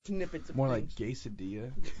snippets of More things. like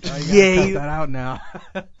quesadilla. Yeah, Cut you- that out now.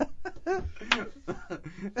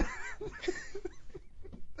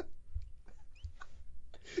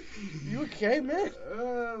 You okay, man?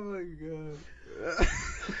 Oh my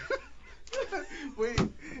god.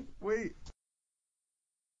 Wait.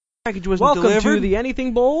 Package wasn't Welcome delivered. to the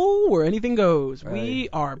Anything Bowl, where anything goes. Right. We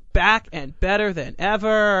are back and better than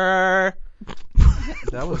ever.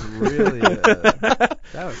 That was really that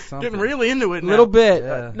was something. Getting really into it A now. little bit.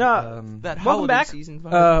 Yeah, No, That welcome holiday back. season.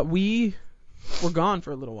 vibe. We were gone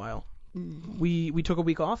for a little while. We took a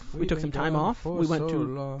week off. We took some time off. We went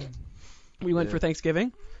Yeah. for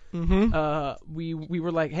Thanksgiving. Mm-hmm. We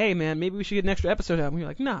were like, hey man, maybe we should get an extra episode out. And we were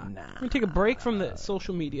like, nah. We're gonna take a break from the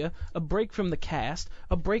social media, a break from the cast,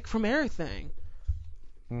 a break from everything.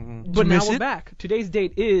 Mm-hmm. But you now miss we're it? back. Today's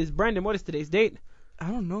date is Brendan. What is today's date? I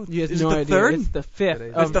don't know. You have Is no it the idea. third? It's the 5th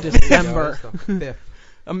Today's of the fifth. December. Yeah, it's the fifth.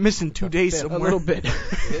 I'm missing 2 days A A somewhere. little bit.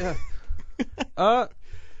 Yeah.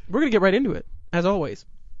 We're gonna get right into it, as always.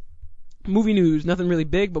 Movie news, nothing really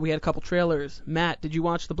big, but we had a couple trailers. Matt, did you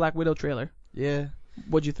watch the Black Widow trailer? Yeah.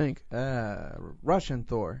 What'd you think? Russian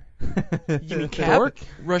Thor. You mean Cap? Thor?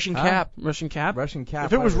 Russian Huh? Cap. Russian Cap? Russian Cap.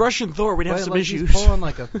 If it was whatever. Russian Thor, we'd have But, some like, issues. He's pulling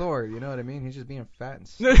like a Thor, you know what I mean? He's just being fat and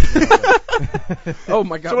Oh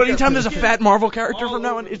my god. So anytime there's a fat Marvel character from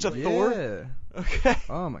now on, it's a Thor? Yeah. Okay.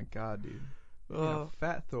 Oh my god, dude. Yeah,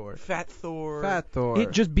 fat Thor. Fat Thor. Fat Thor.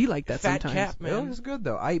 It just be like that Fat sometimes. Cap, It man. looks good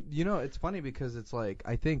though. It's funny because it's like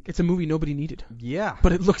I think It's a movie nobody needed, yeah,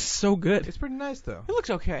 but it looks so good. it's pretty nice though. It looks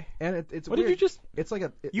okay. And it's What weird. did you just? It's like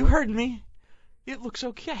a. You heard me. It looks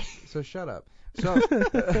okay. So shut up. So,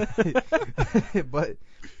 but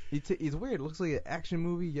it's weird. It looks like an action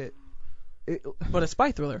movie yet. But a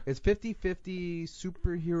spy thriller. It's 50-50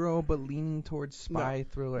 superhero, but leaning towards spy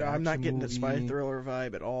thriller. No, I'm not action getting the movie. spy thriller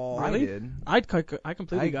vibe at all. I Really? did. I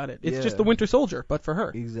completely I- got it. It's yeah. just the Winter Soldier, but for her.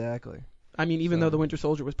 Exactly. I mean, even So- though the Winter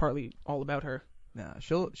Soldier was partly all about her. Nah,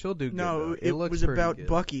 she'll do good. No, though. it looks was pretty about good.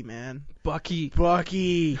 Bucky, man. Bucky.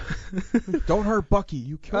 Bucky. Don't hurt Bucky.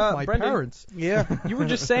 You killed my Brendan. parents. Yeah. You were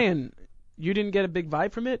just saying you didn't get a big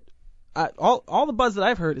vibe from it. All the buzz that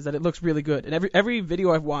I've heard is that it looks really good, and every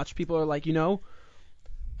video I've watched, people are like,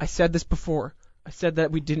 I said this before. I said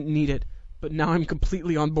that we didn't need it, but now I'm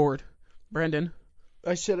completely on board. Brandon.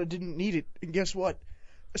 I said I didn't need it, and guess what?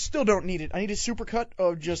 I still don't need it. I need a supercut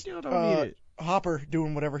of just Still don't need it. Hopper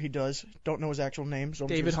doing whatever he does. Don't know his actual name, so I'm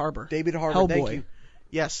David just- Harbour. David Harbour. Hellboy. Thank you.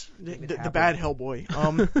 Yes, the Harbour. bad Hellboy.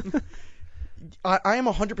 I am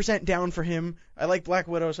 100% down for him. I like Black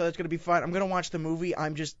Widow, so that's gonna be fine. I'm gonna watch the movie.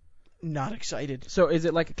 I'm just not excited. So is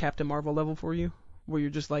it like a Captain Marvel level for you, where you're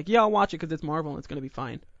just like, yeah, I'll watch it because it's Marvel and it's gonna be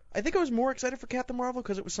fine? I think I was more excited for Captain Marvel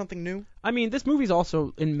because it was something new. I mean, this movie's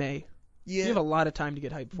also in May. Yeah. You have a lot of time to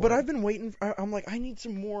get hyped for But it. I've been waiting. I'm like, I need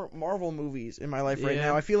some more Marvel movies in my life right Yeah.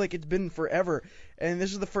 now. I feel like it's been forever, and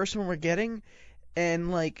this is the first one we're getting.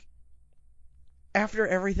 And like, after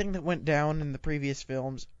everything that went down in the previous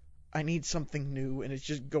films, I need something new, and it's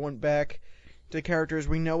just going back to the characters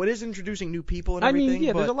we know. It is introducing new people and I everything. mean,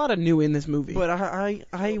 yeah, but, there's a lot of new in this movie. But I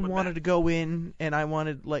Little bit wanted to go in, and I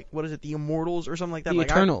wanted like, what is it, the Immortals or something like that? The like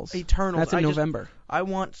Eternals. Eternals. That's in I just- November. I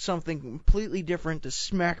want something completely different to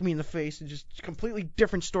smack me in the face and just completely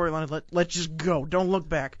different storyline. Let's just go. Don't look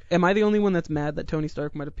back. Am I the only one that's mad that Tony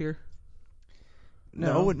Stark might appear?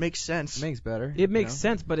 No, it makes sense. It makes better. It makes you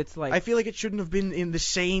know? sense, but it's like I feel like it shouldn't have been in the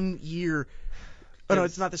same year. Oh no,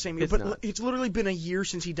 it's not the same year. It's But not. it's literally been a year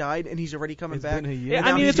since he died, and he's already coming It's back. been a year. Yeah, And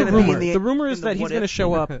I now mean, he's it's a gonna be rumor. in The rumor is in the that he's What going to If.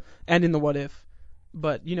 show up and in the What If,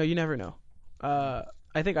 but you never know. I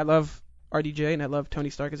think I love RDJ and I love Tony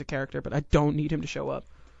Stark as a character, but I don't need him to show up.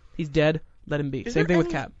 He's dead. Let him be. Is Same there thing with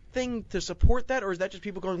any Cap. thing to support that, or is that just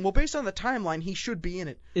people going, well, based on the timeline, he should be in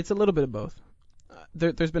it? It's a little bit of both.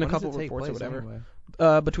 There's been a When does couple it take reports or place whatever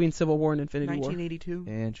anyway? between Civil War and Infinity War. 1982.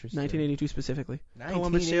 Interesting. 1982 specifically.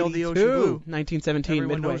 Columbus sailed the ocean blue. 1917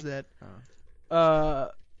 Everyone midway. knows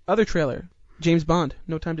that. Other trailer. James Bond.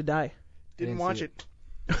 No Time to Die. Didn't Didn't watch see it.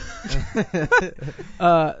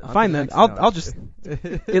 Fine then. next I'll note. just.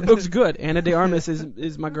 It looks good. Anna De Armas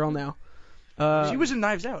is my girl now. She was in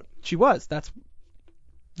Knives Out. She was. That's.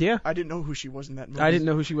 Yeah. I didn't know who she was in that movie. I didn't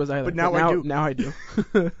know who she was either. But now I do. Now I do.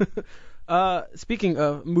 Speaking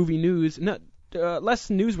of movie news, less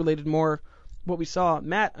news related, more what we saw.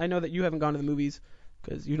 Matt, I know that you haven't gone to the movies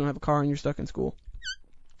because you don't have a car and you're stuck in school.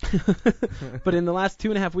 But in the last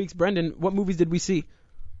 2.5 weeks, Brendan, what movies did we see?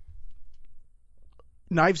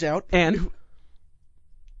 Knives Out. And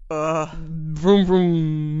vroom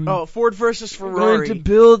vroom. Oh, Ford versus We're Ferrari. going to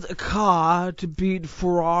build a car to beat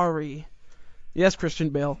Ferrari. Yes, Christian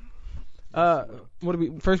Bale. What did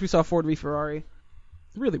we? First we saw Ford v Ferrari.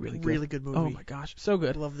 Really, really good. Really good movie. Oh my gosh, so I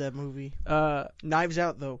good. love that movie. Uh, Knives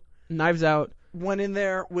Out though. Knives Out. Went in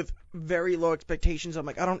there with very low expectations. I'm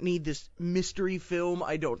like, I don't need this mystery film.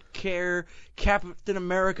 I don't care. Captain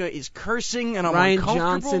America is cursing, and I'm Ryan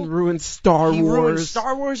uncomfortable. Johnson ruined Star He Wars. ruined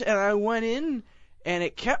Star Wars, and I went in, and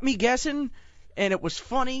it kept me guessing, and it was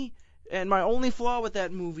funny. And my only flaw with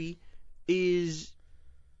that movie is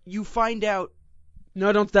you find out.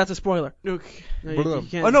 No, don't. That's a spoiler. Okay. No, you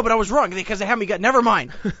can't. Oh no, but I was wrong because they had me. Never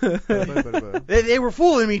mind. They were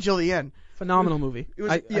fooling me till the end. Phenomenal movie. It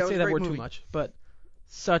was- I yeah, it was say a that great word movie. too much, but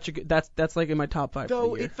such a good. That's like in my top 5 for Though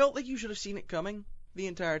the year. it felt like you should have seen it coming the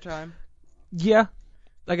entire time. Yeah,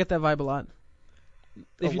 I get that vibe a lot.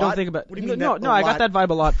 If you lot? don't think about, What do you mean no, that no, a I lot? got that vibe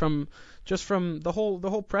a lot from the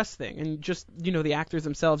whole press thing and just the actors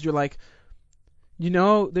themselves. You're like,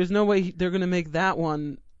 there's no way they're gonna make that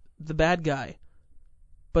one the bad guy,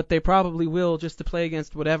 but they probably will just to play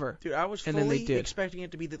against whatever. Dude, I was And then they fully did. expecting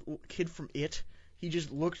it to be the kid from It. He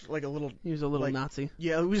just looked like a little. He was a little Like- Nazi.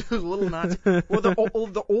 Yeah, he was a little Nazi. Or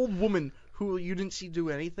the old woman who you didn't see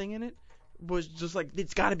do anything in it was just like,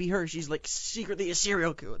 it's got to be her. She's like secretly a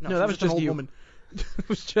serial killer. No, No, she that was just an just old you. woman. It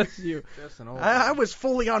was just you. Just an old. I was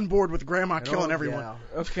fully on board with Grandma killing everyone. Yeah.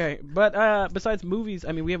 Okay, but besides movies,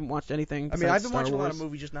 I mean, we haven't watched anything. I mean, besides I've been Star watching a lot Wars. of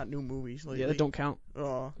movies, just not new movies lately. Yeah, that don't count.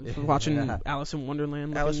 Oh, Watching Yeah. Alice in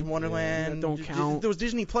Wonderland. Alice in looking- Wonderland. Yeah, don't count. Those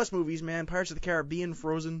Disney Plus movies, man. Pirates of the Caribbean,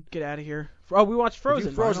 Frozen. Get out of here. Oh, we watched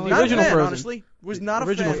Frozen. Frozen. The Not a original fan, Frozen. honestly. Was not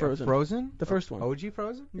Original a fan. Frozen. Frozen? The first one. OG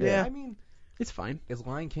Frozen? Yeah. I mean, It's fine. it's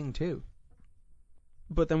Lion King too.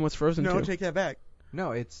 But then what's Frozen No, 2? take that back.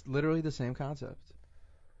 No, it's literally the same concept.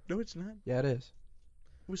 No, it's not. Yeah, it is.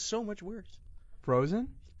 It was so much worse Frozen?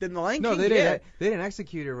 than the Lion No, King. they yeah. didn't. They didn't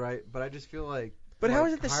execute it right, but I just feel like. But how like,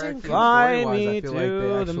 is it the Pirate same King thing? Fly story-wise, me I feel like to they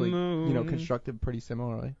the actually, moon. constructed pretty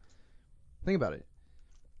similarly. Think about it.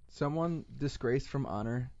 Someone disgraced from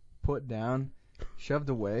honor, put down, shoved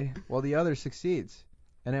away, while the other succeeds.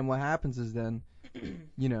 And then what happens is then,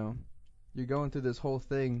 you're going through this whole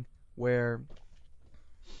thing where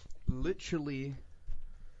literally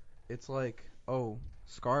it's like, oh,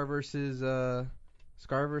 Scar versus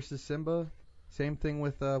Simba. Same thing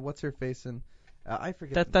with what's her face and I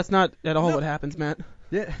forget. That's not at all No. what happens, Matt.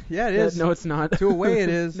 Yeah, it is. No, it's not. To a way it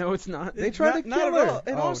is. No, it's not. They tried to Not kill at her. all.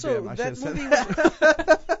 And Oh, also, damn, I that should've said movie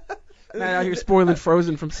that. Matt out here spoiling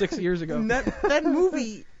Frozen from 6 years ago. that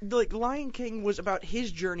movie, like Lion King, was about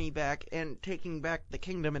his journey back and taking back the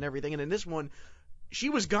kingdom and everything. And in this one, she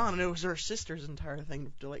was gone, and it was her sister's entire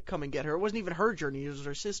thing to like come and get her. It wasn't even her journey; it was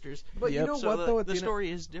her sister's. But Yep. you know So what the, though? At the the end- story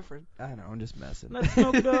is different. I know, I'm just messing. Let's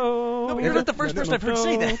go. No, but you're not the first person I've heard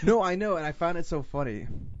say that. No, I know, and I found it so funny.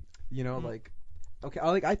 Like, okay,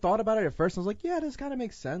 I thought about it at first. I was like, yeah, this kind of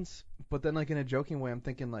makes sense. But then, like in a joking way, I'm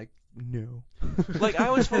thinking like, no. Like I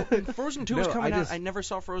was when Frozen 2 was No, coming I out. just- I never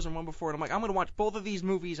saw Frozen 1 before, and I'm like, I'm gonna watch both of these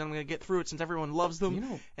movies. And I'm gonna get through it since everyone loves them.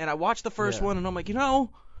 And I watched the first Yeah. one, and I'm like,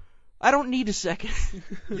 I don't need a second.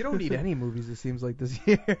 You don't need any movies. It seems like this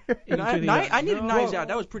year. Into the- I needed Knives Well, Out.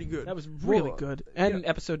 That was pretty good. That was really Well, good. And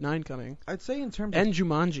episode 9 coming. I'd say in terms And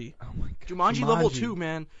Jumanji. of. Oh my god. Jumanji Level 2,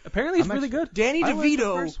 man. Apparently it's I'm really actually- good. Danny I like the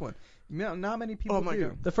DeVito. first one. No, not many people Oh my do.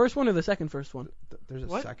 God. The first one or the second first one? There's a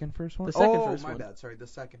What? second first one. The second oh, first my one. bad. Sorry, the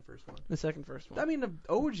second first one. The second first one. I mean, the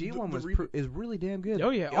OG one the was reboot. is really damn good. Oh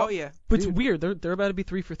yeah. Oh yeah. But it's Dude. weird. They're about to be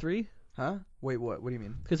 3 for 3 Huh? Wait, what? What do you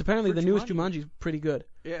mean? because apparently For the newest Jumanji. Jumanji's pretty good.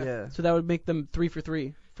 Yeah. So that would make them 3 for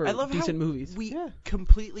 3 for I love decent how movies. we Yeah.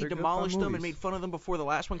 completely They're good, demolished fun them and movies. made fun of them before the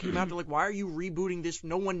last one came out. They're like, why are you rebooting this?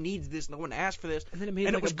 No one needs this. No one asked for this. And then it made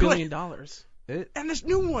And it like was $1 good. billion. It. And this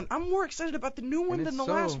new one, I'm more excited about the new one And than it's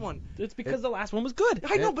the last so- one. It's because the last one was good.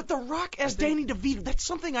 I know, but The Rock as Danny DeVito, that's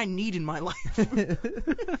something I need in my life.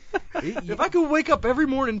 If I could wake up every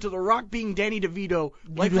morning to The Rock being Danny DeVito,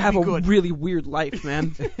 life You'd would have be a good. really weird life,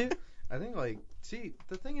 man. I think like see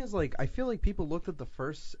the thing is like I feel like people looked at the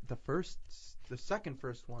second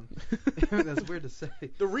first one. That's weird to say.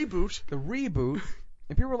 The reboot. The reboot,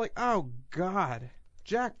 and people were like, "Oh God,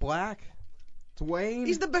 Jack Black, Dwayne."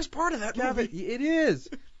 He's the best part of that Kevin. movie. It is.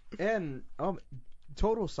 And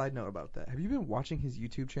total side note about that. Have you been watching his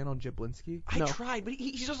YouTube channel, Jablinski? I No. tried, but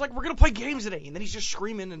he's just like, we're going to play games today. And then he's just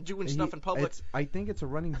screaming and doing stuff in public. I think it's a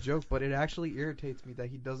running joke, but it actually irritates me that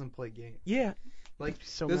he doesn't play games. Yeah. Like,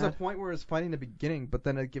 So there's mad. a point where it's funny in the beginning, but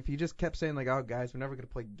then like, if he just kept saying like, "Oh guys, we're never gonna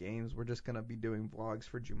play games. We're just gonna be doing vlogs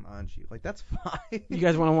for Jumanji," like that's fine. You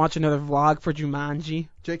guys want to watch another vlog for Jumanji?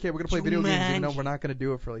 JK, we're gonna play video games, even though Jumanji. we're not gonna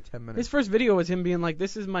do it for like 10 minutes. His first video was him being like,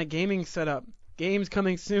 "This is my gaming setup. Games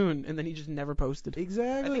coming soon," and then he just never posted. I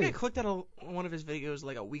Exactly. think I clicked on one of his videos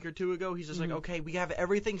like a week or two ago. He's just Mhm. like, okay, we have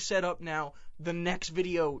everything set up now. The next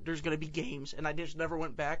video, there's going to be games. And I just never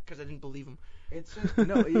went back because I didn't believe him. It's just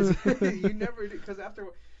no. You never do because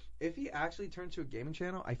if he actually turned to a gaming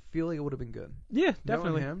channel, I feel like it would have been good. Yeah, Knowing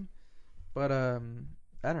definitely. him, but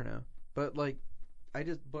I don't know. But like,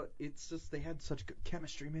 but it's just they had such good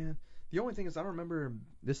chemistry, man. The only thing is I don't remember.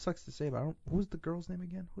 This sucks to say, but what was the girl's name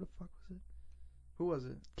again? Who the fuck was it? Who was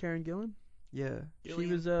it? Karen Gillan? Yeah. She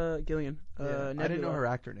was Gillian. Yeah. I didn't know her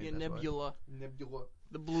actor name. Yeah, that's why. Nebula. Nebula.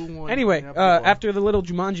 The blue one. Anyway, Nebula. after the little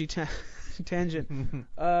Jumanji tangent,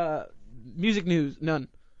 music news, none.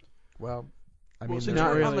 Well, I Well, mean, since not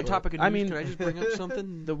we're really. on the topic of news, I mean- can I just bring up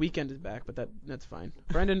something? The weekend is back, but that's fine.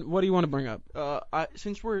 Brendan, what do you want to bring up?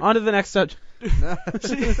 Since we're On to the next subject.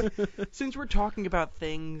 since we're talking about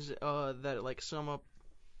things that like sum up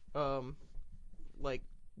like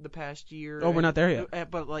the past year. Oh, we're not there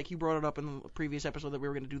yet. But like you brought it up in the previous episode that we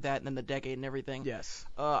were going to do that, and then the decade and everything. Yes.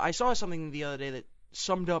 I saw something the other day that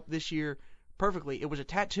summed up this year perfectly. It was a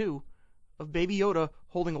tattoo of Baby Yoda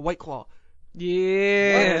holding a White Claw.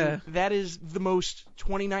 Yeah. That is the most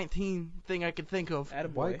 2019 thing I could think of.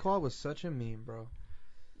 Attaboy. White Claw was such a meme, bro.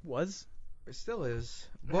 Was It still is.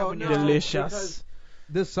 Well, Well, no, delicious. because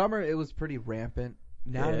this summer it was pretty rampant.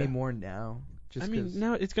 Not Yeah. anymore now. Just I mean, 'cause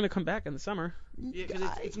now it's gonna come back in the summer. Yeah, because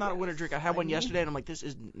it's not a winter drink. I had one yesterday, and I'm like, this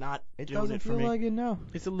is not it doing doesn't it for feel me. like it now.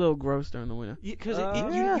 It's a little gross during the winter. Because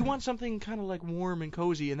Yeah. you want something kind of like warm and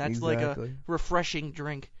cozy, and that's like a Exactly. refreshing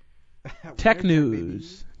drink. Tech Winter,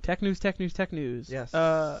 news. Tech news. Yes.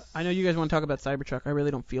 I know you guys want to talk about Cybertruck. I really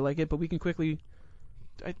don't feel like it, but we can quickly.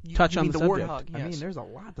 You Touch on mean the the subject. Warthog, yes. I mean, there's a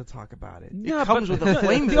lot to talk about it. Yeah, comes but with a The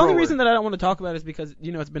only flamethrower. reason that I don't want to talk about it is because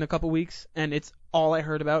it's been a couple weeks and it's all I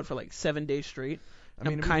heard about for like 7 days straight. I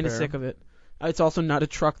mean, I'm to be kind of fair, sick of it. It's also not a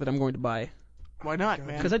truck that I'm going to buy Why not, God.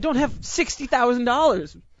 man? because I don't have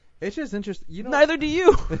 $60,000. It's just interesting. You know, Neither do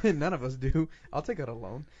you. none of us do. I'll take out a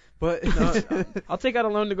loan, but I'll take out a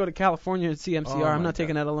loan to go to California and see MCR. Oh I'm my not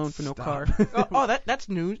taking God. out a loan for no Stop. car. That's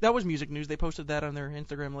news. That was music news. They posted that on their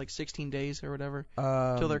Instagram like 16 days or whatever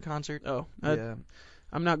till their concert. Oh, yeah.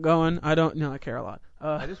 I'm not going. I don't. No, I care a lot.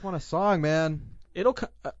 I just want a song, man. It'll.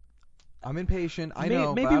 I'm impatient. I Maybe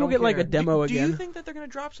know. maybe but I we'll don't get like a care. demo Do again. you think that they're gonna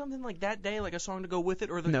drop something like that day, like a song to go with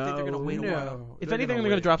it, or do you think they're gonna wait a while? No. If They're anything, gonna they're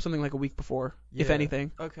gonna wait. drop something like a week before, if Yeah.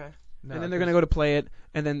 anything, Okay. No, and then they're gonna go to play it,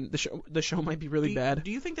 and then the show might be really do, bad.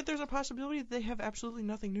 Do you think that there's a possibility that they have absolutely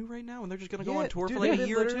nothing new right now, and they're just gonna go Yeah, on tour dude, for like a they've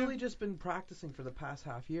year or literally two? just been practicing for the past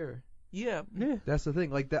half year. Yeah. Yeah. That's the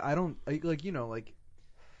thing. Like that, I don't like you know like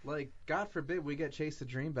God forbid we get Chase the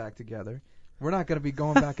Dream back together. We're not gonna be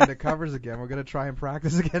going back into covers again. We're gonna try and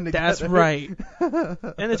practice again together. That's right.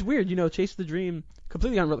 And it's weird, Chase the Dream,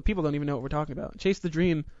 completely unreal. People don't even know what we're talking about. Chase the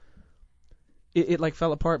Dream, it like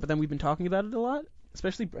fell apart, but then we've been talking about it a lot,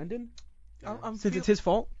 especially Brendan, since it's his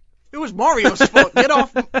fault. It was Mario's fault. Get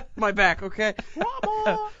off my back, okay?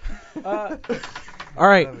 All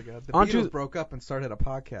right, Oh my God. The On Beatles to- broke up and started a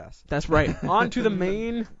podcast. that's right. On to the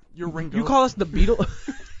main. You're Ringo. You call us the Beatles.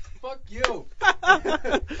 Fuck you.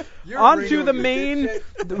 On to the main,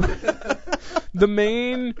 the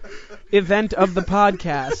main event of the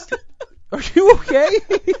podcast. Are you okay?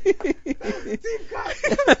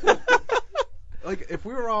 Like if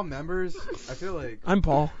we were all members, I feel like I'm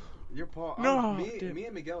Paul. you're Paul. No, me dude.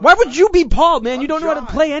 and Miguel. Why would you be Paul, man? You I'm don't know how to John.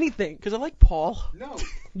 play anything. Because I like Paul. No,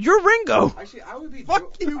 You're Ringo. actually, I would be.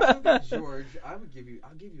 Fuck you. I would be George. I'll give you.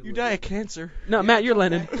 You die of cancer. No, Yeah, Matt, you're okay.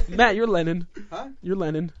 Lennon. Matt, you're Lennon. Huh? You're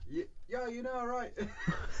Lennon. Yeah, you know, right.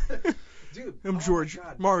 Dude, I'm oh my George.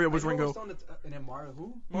 God. Mario was I know Ringo. what's on the and then Mario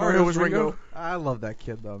who? Mario was Ringo. I love that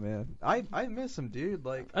kid though, man. I miss him, dude.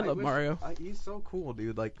 Like I love wish- Mario. He's so cool,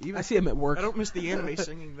 dude. Like even I see him at work. I don't miss the anime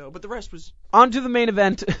singing though, but the rest was. On to the main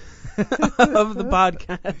event of the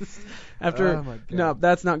podcast. After Oh my God. no,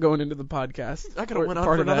 that's not going into the podcast. I could've Or went on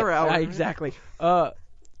part for of that. another hour. Yeah, exactly.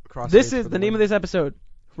 Crossface This for is the name of win. this episode.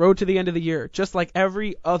 Road to the End of the Year. Just like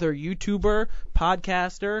every other YouTuber,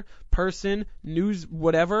 podcaster, person, news,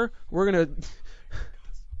 whatever, we're gonna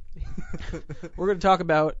talk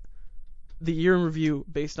about the year in review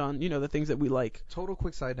based on the things that we like. Total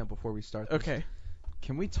quick side note before we start. This. Okay.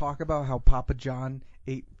 Can we talk about how Papa John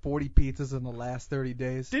ate 40 pizzas in the last 30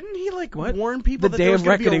 days? Didn't he like What? warn people The that day there was of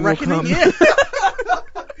gonna be a reckoning will reckoning? come. Yeah.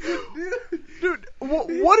 Dude,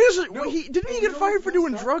 what is it? No, Didn't he and get no, fired for no,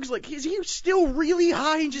 doing stop. drugs? Like, is he still really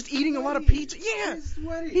high and just eating a lot of pizza? Yeah. He's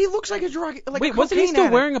sweaty. He looks like a drug. Like Wait, a wasn't he cocaine still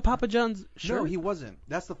addict. wearing a Papa John's shirt? No, he wasn't.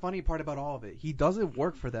 That's the funny part about all of it. He doesn't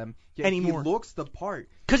work for them yet Anymore. He looks the part.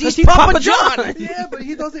 Because 'Cause he's he's Papa Papa John. John. Yeah, but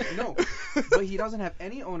he doesn't. No, but he doesn't have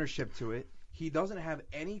any ownership to it. He doesn't have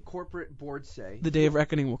any corporate board say. The day of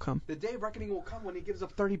reckoning will come. The day of reckoning will come when he gives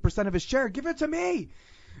up 30% of his share. Give it to me.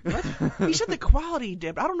 He said the quality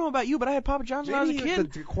dipped. I don't know about you, but I had Papa John's when I was a Maybe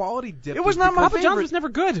kid. the quality dip. It was not my Papa favorite. John's was never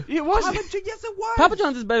good. It was. Yes, it was. Papa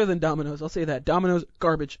John's is better than Domino's. I'll say that. Domino's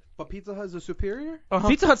garbage. But Pizza Hut is a superior.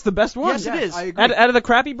 Pizza Hut's the best one. Yes, it is. I agree. Out of the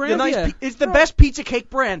crappy The brands, nice yeah. it's the best pizza cake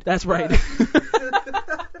brand. That's right.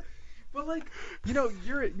 But like,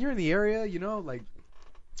 you're in the area, like,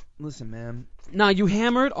 listen, man. Now you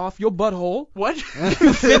hammered off your butthole. What?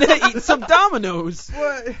 Finna eat some Domino's.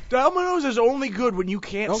 What? Domino's is only good when you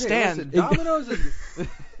can't Okay, stand. listen, Domino's is.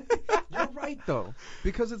 You're right though,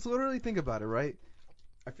 because it's literally, think about it, right?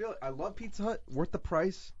 I love Pizza Hut, worth the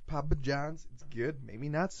price. Papa John's, it's good, maybe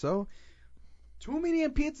not so. 2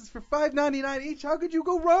 medium pizzas for $5.99 each. How could you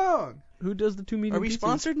go wrong? Who does the 2 medium Are we pizzas?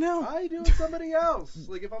 sponsored now? I do with somebody else.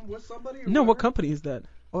 Like if I'm with somebody. Or No, what whatever. company is that?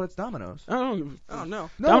 Oh, it's Domino's. I don't know. Oh no.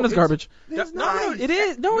 No, Domino's it's- garbage. It's Domino's- nice. It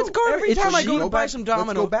is. No, it's garbage. every It's time I go cheap. to buy some Domino's-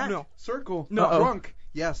 Let's go back. no. Circle. No. Drunk.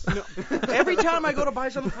 Yes. Every time I go to buy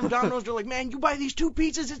something from Domino's, they're like, "Man, you buy these 2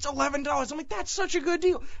 pizzas, it's $11." I'm like, "That's such a good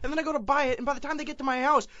deal." And then I go to buy it, and by the time they get to my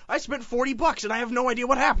house, I spent $40, and I have no idea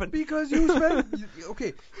what happened. Because you spend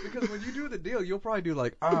okay. Because when you do the deal, you'll probably do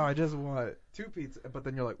like, oh, I just want 2 pizzas, but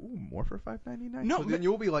then you're like, ooh, more for $5.99. No, so then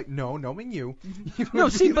you'll be like, no, knowing you. No,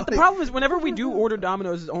 see, but the problem is whenever we do order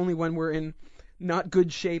Domino's is only when we're in not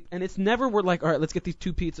good shape, and it's never we're like, all right, let's get these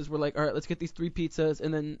 2 pizzas. We're like, all right, let's get these 3 pizzas,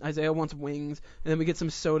 and then Isaiah wants wings, and then we get some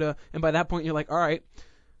soda, and by that point you're like, all right,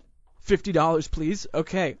 $50, please.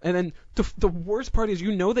 Okay. And then the worst part is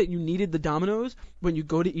that you needed the Domino's. When you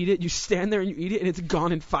go to eat it, you stand there and you eat it, and it's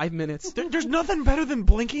gone in 5 minutes. There's nothing better than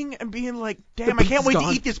blinking and being like, "Damn, I can't pizza's wait gone.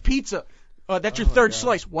 to eat this pizza." That's your Oh my third God.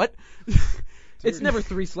 slice. What? It's never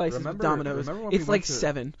 3 slices of remember Domino's. when we It's went like to-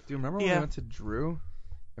 7. Do you remember when Yeah. we went to Drew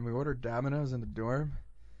and we ordered Domino's in the dorm?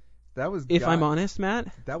 That was. If I'm God- honest, Matt,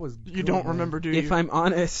 That was. You good, don't man. remember, do you? if I'm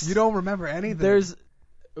honest, You don't remember anything. there's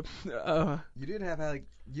You did have like.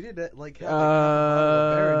 You did like. Have,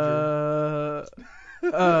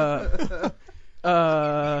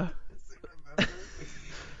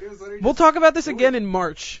 It was literally we'll just- talk about this again in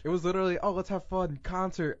March. It was literally, oh, let's have fun.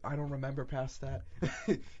 Concert. I don't remember past that.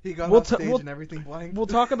 He got We'll off ta- stage we'll- and everything blank. We'll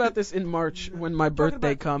talk about this in March when my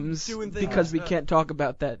birthday about comes, doing things, because we can't talk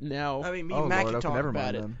about that now. I mean, me Oh, and Matt Lord, can okay, talk never about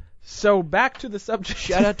mind it. then. So back to the subject.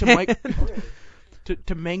 Shout out to at Mike hand.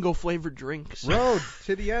 to mango flavored drinks. Road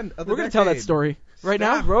to the end of the We're gonna tell that decade. story right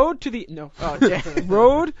now. Stop. Road to the no. Oh, damn.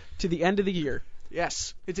 Road to the end of the year.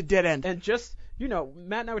 Yes, it's a dead end. And just,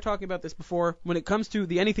 Matt and I were talking about this before. When it comes to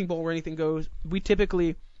the Anything Bowl where anything goes, we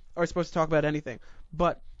typically are supposed to talk about anything.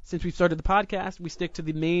 But since we've started the podcast, we stick to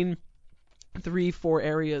the main 3-4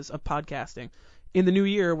 areas of podcasting. In the new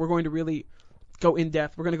year, we're going to really go in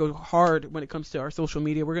depth. We're going to go hard when it comes to our social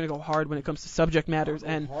media. We're going to go hard when it comes to subject matters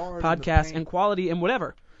and hard in the podcasts paint. and quality and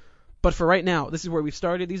whatever. But for right now, this is where we've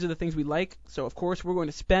started. These are the things we like. So, of course, we're going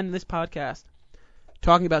to spend this podcast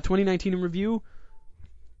talking about 2019 in review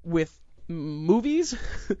with movies,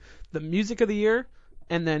 the music of the year,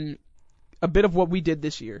 and then a bit of what we did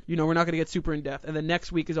this year. We're not going to get super in depth. And then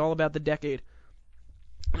next week is all about the decade.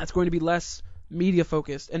 That's going to be less media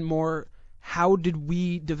focused and more how did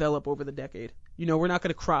we develop over the decade. We're not going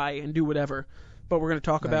to cry and do whatever, but we're going to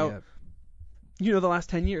talk Not about, yet. the last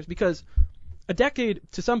 10 years. Because a decade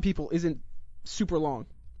to some people isn't super long.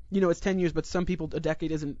 It's 10 years, but some people a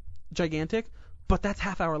decade isn't gigantic. But that's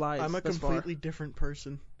half our lives. I'm a thus far. completely different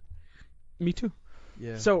person. Me too.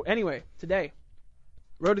 Yeah. So anyway, today,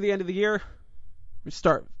 road to the end of the year. We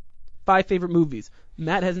start 5 favorite movies.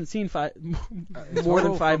 Matt hasn't seen more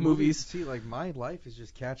than 5 movies. See, like my life is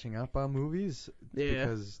just catching up on movies Yeah.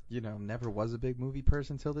 because never was a big movie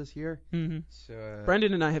person till this year. Mm-hmm. So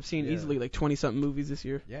Brendan and I have seen yeah. easily like 20-something movies this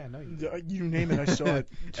year. yeah, no. You You name it, I saw it.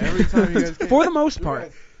 Every time you guys For the most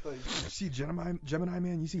part. like, you see Gemini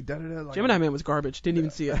Man, you see da-da-da. Like, Gemini Man was garbage. Didn't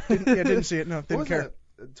even see it. Didn't see it. No, What didn't was care.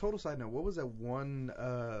 that? Total side note. What was that one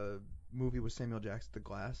movie with Samuel Jackson, The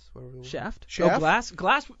Glass? Whatever it was? Shaft? Shaft? Oh, Glass?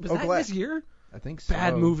 Glass? Was Oh, that Glass. this year? I think so.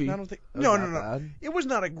 Bad movie. I don't think. That was No, not no, no. bad. It was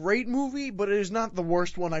not a great movie, but it is not the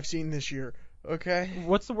worst one I've seen this year. Okay.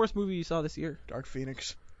 What's the worst movie you saw this year? Dark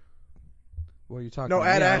Phoenix. What are you talking No, about?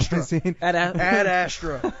 Ad Yeah, Astra. I've seen- Ad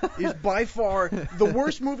Astra is by far the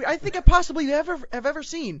worst movie I think I possibly have ever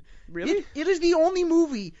seen. Really? It is the only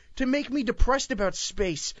movie to make me depressed about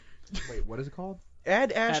space. Wait, what is it called?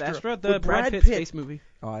 Ad Ad Astra. Astra, the with Brad Pitt Pitt. space movie.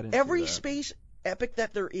 Oh, I didn't. Every see that. space epic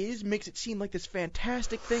that there is makes it seem like this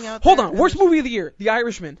fantastic thing out Hold there. on. and Worst there's- movie of the year. The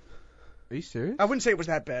Irishman. Are you serious? I wouldn't say it was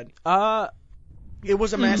that bad. Uh, It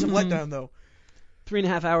was a massive letdown though.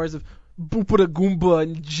 3.5 hours of Boopa the Goomba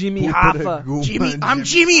and Jimmy Hoffa. I'm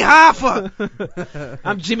Jimmy Hoffa.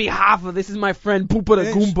 I'm Jimmy Hoffa. This is my friend Boopa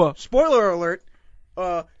the Goomba. Spoiler alert.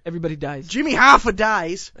 Everybody dies. Jimmy Hoffa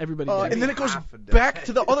dies. Everybody dies. And then it goes Hoffa back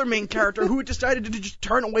to the other main character who decided to just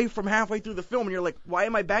turn away from halfway through the film, and you're like, why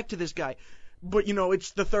am I back to this guy? But,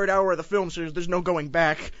 it's the third hour of the film, so there's no going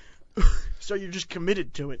back. So you're just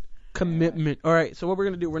committed to it. Commitment. All right, so what we're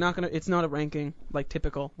going to do, it's not a ranking like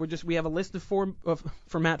typical. we have a list of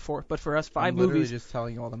for Matt 4, but for us, 5 I'm literally movies. just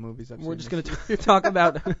telling you all the movies I've seen. We're just this going year. to talk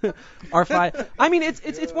about our 5. I mean,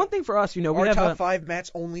 it's one thing for us, we Our have top 5,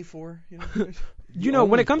 Matt's only 4.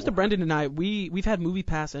 when it comes to Brendan and I, we've had Movie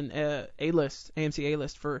Pass and A-list, AMC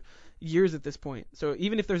A-list for years at this point. So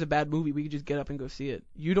even if there's a bad movie, we could just get up and go see it.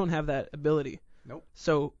 You don't have that ability. Nope.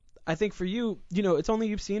 So I think for you, it's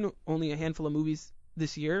you've seen only a handful of movies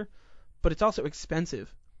this year, but it's also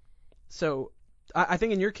expensive. So I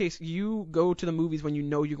think in your case, you go to the movies when you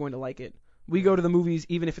know you're going to like it. We go to the movies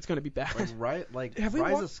even if it's going to be bad. Have we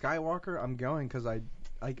Rise of Skywalker, I'm going because I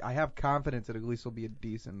have confidence that at least will be a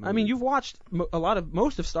decent movie. I mean, you've watched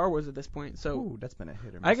most of Star Wars at this point, so Ooh, that's been a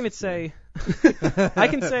hit or miss. I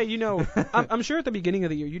can say, I'm sure at the beginning of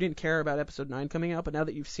the year you didn't care about Episode 9 coming out, but now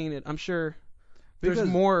that you've seen it, I'm sure there's Because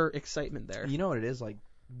more excitement there. You know what it is? Like,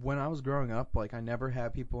 when I was growing up, like, I never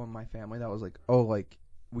had people in my family that was like, oh, like,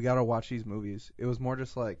 we gotta watch these movies. It was more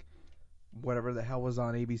just like, whatever the hell was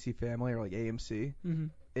on ABC Family or, like, AMC. Mm-hmm.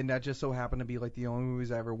 And that just so happened to be, like, the only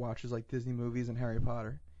movies I ever watched is, like, Disney movies and Harry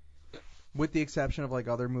Potter. With the exception of, like,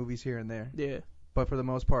 other movies here and there. Yeah. But for the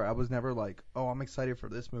most part, I was never like, oh, I'm excited for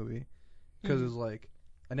this movie. Because Mhm. it was like,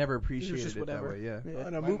 I never appreciated just it that whatever. way, yeah. Yeah.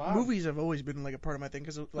 No, My mom- movies have always been like a part of my thing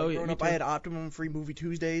because Oh, yeah, growing me up I too. had Optimum free movie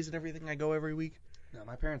Tuesdays and everything. I go every week. No,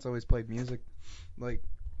 my parents always played music. Like,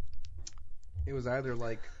 it was either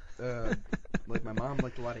like my mom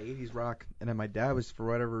liked a lot of 80s rock, and then my dad was, for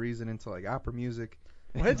whatever reason, into like opera music.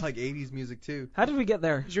 What? And like 80s music too. How did we get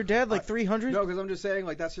there? Is your dad like 300? No, because I'm just saying,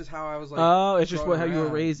 like, that's just how I was like. Oh, it's just growing how you were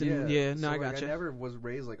around. raised, and yeah, no, So, I like, gotcha. I never was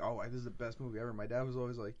raised like, oh, this is the best movie ever. My dad was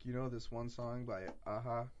always like, this one song by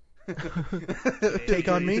Aha. Take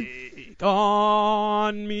on Me? Take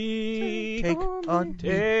on me. Take on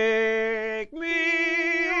Take me.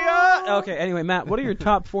 Okay, anyway, Matt, what are your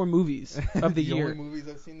top 4 movies of the year? only movies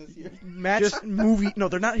I've seen this year. Matt's movie. No,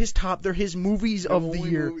 they're not his top. They're his movies of the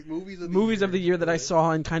year. Movies of the year that I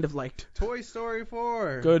saw and kind of liked. Toy Story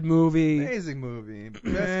 4. Good movie. Amazing movie.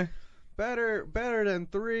 Eh. Better than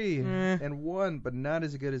 3 and 1, but not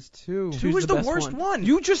as good as 2. Two was the best worst one.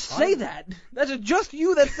 You just say that. That's just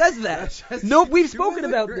you that says that. Nope, we've spoken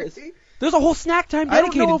about this. There's a whole snack time I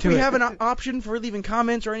don't dedicated know if to we it. have an option for leaving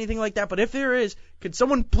comments or anything like that, but if there is, could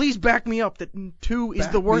someone please back me up that 2 is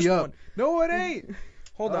Back the worst me up. one? No, it ain't.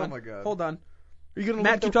 Hold Oh on. my God. Hold on. Are you gonna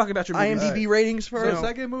Matt, look keep the talking about your movie. IMDb ratings So first?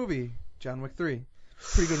 second movie, John Wick 3.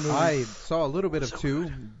 Pretty good movie. I saw a little bit of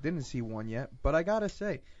 2, didn't see 1 yet, but I gotta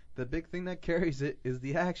say, the big thing that carries it is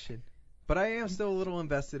the action. But I am still a little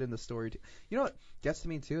invested in the story. You know what gets to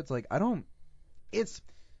me too? It's like, it's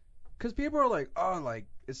because people are like, oh, like,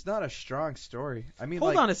 it's not a strong story. I mean,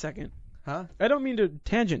 Hold like, on a second. Huh? I don't mean to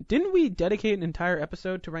tangent. Didn't we dedicate an entire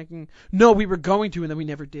episode to ranking? No, we were going to, and then we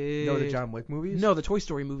never did. No, the John Wick movies? No, the Toy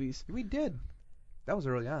Story movies. We did. That was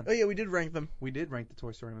early on. Oh yeah, we did rank them. We did rank the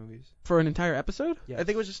Toy Story movies. For an entire episode? Yes. I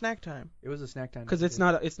think it was a snack time. It was a snack time. Because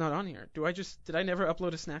episode. it's not on here. Did I never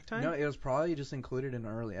upload a snack time? No, it was probably just included in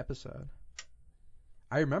an early episode.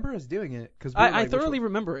 I remember us doing it because I thoroughly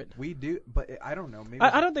remember it. We do, but I don't know. Maybe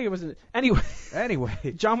I don't think it was. Anyway,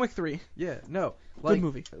 Anyway, John Wick 3. yeah, no, Good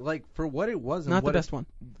movie. Like for what it was, and Not the what best one.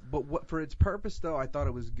 But what for its purpose though, I thought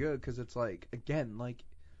it was good because it's like again, like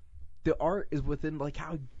the art is within like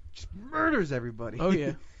how it just murders everybody. Oh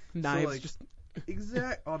yeah, knives. like, just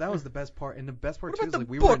exact. Oh, that was the best part, and the best part What too about is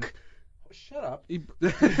the like book? Shut up. He-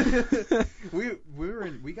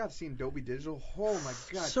 we got to see Dolby Digital. Oh my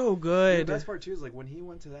god. so The good. best part too is like when he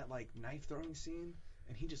went to that like knife throwing scene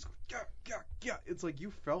and he just yeah. It's like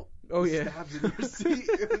you felt Oh, the yeah. stabs in your seat.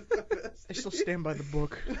 It was the best. I still stand by the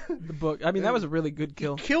book. The book. I mean, that was a really good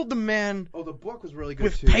kill. Killed the man Oh, the book was really good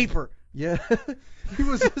with too. paper. Yeah. he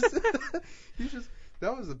was just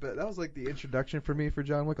that was the best. That was like the introduction for me for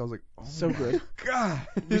John Wick. I was like, oh So my good. God.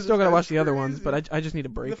 We still gotta watch the other ones, but I just need a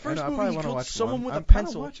break. The first I know, I movie probably he wanna killed watch someone one. with I'm a kinda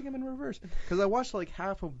pencil. watching him in reverse because I watched like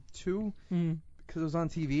half of 2 Mm. because it was on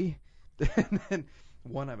TV, and then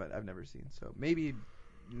 1 I've never seen. So maybe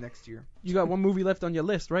next year. You got one movie left on your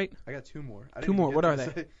list, right? I got 2 more. I 2 didn't more. even What get are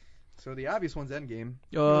to they? say- So the obvious one's Endgame.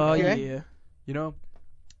 Oh Okay. yeah.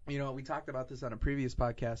 You know, we talked about this on a previous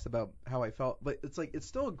podcast about how I felt, but it's like it's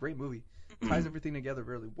still a great movie. Ties everything together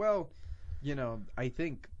really well. You know, I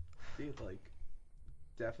think, dude, like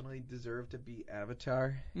definitely deserve to be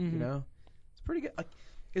Avatar. Mhm. You know, it's pretty good. Like,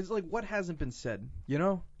 it's like what hasn't been said. You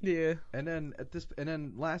know. Yeah. And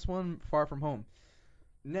then last one, Far From Home.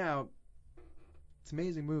 Now, it's an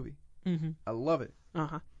amazing movie. Mhm. I love it.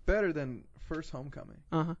 Uh-huh. Better than First Homecoming.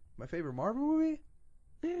 Uh-huh. My favorite Marvel movie?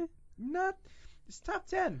 Not. It's top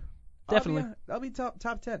 10. Definitely. I'll be top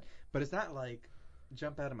 10. But it's not like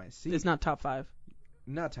jump out of my seat. It's not top 5.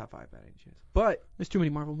 Not top 5 by any chance. But There's too many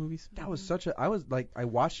Marvel movies. that was such a. I was like, I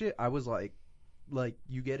watched it. I was like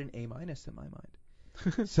you get an A- in my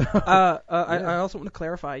mind. So. I also want to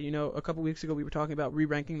clarify, a couple weeks ago we were talking about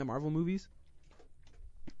re-ranking the Marvel movies.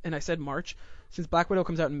 And I said March. Since Black Widow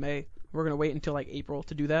comes out in May, we're going to wait until like April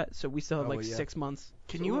to do that. So we still have 6 months.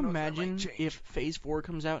 Can So you who knows, that imagine might change. if Phase 4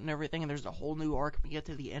 comes out and everything, and there's a whole new arc, and we get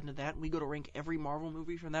to the end of that, and we go to rank every Marvel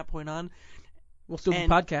movie from that point on, We'll still be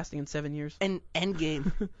And- podcasting in 7 years. and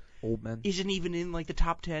Endgame Old men. isn't even in like the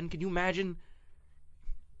top 10? Can you imagine?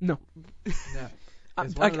 No. Yeah. I,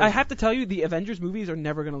 It's one of I those- have to tell you, the Avengers movies are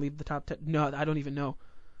never going to leave the top 10. No, I don't even know.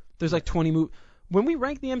 There's like 20 movies. When we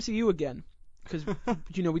rank the MCU again, because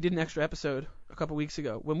we did an extra episode a couple weeks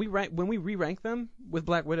ago. When we re-rank them with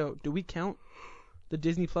Black Widow, do we count the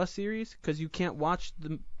Disney Plus series? Because you can't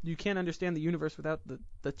understand the universe without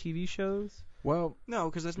the TV shows. Well, No,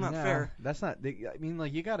 because that's not nah, fair. That's not. I mean,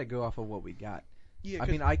 like you got to go off of what we got. Yeah, I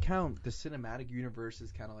mean, I count the cinematic universe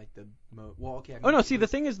as kind of like the well, okay. I mean, Oh no, see the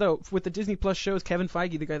thing is though, with the Disney Plus shows, Kevin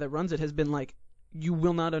Feige, the guy that runs it, has been like, you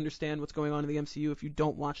will not understand what's going on in the MCU if you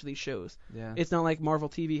don't watch these shows. Yeah. It's not like Marvel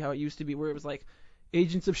TV how it used to be, where it was like,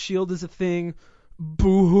 Agents of S.H.I.E.L.D. is a thing,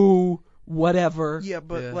 boo-hoo, whatever. Yeah,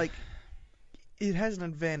 but Yeah. like, it has an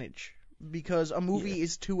advantage because a movie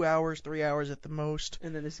is 2 hours, 3 hours at the most.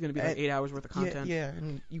 And then this is going to be like And- 8 hours worth of content. Yeah,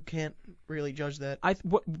 and you can't really judge that.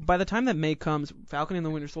 By the time that May comes, Falcon and the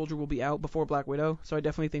Winter Soldier will be out before Black Widow, so I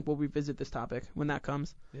definitely think we'll revisit this topic when that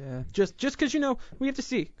comes. Yeah. Just because we have to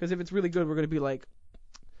see, because if it's really good, we're going to be like,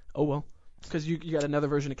 oh well, because you got another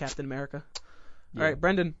version of Captain America. Yeah. All right,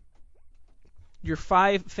 Brendan, your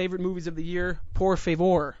 5 favorite movies of the year, por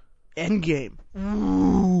favor. Endgame.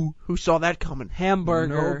 Ooh, who saw that coming?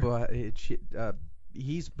 Hamburger. No, but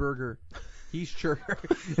he's burger. He's sugar.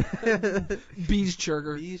 Bees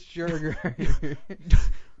Churger. He's sugar.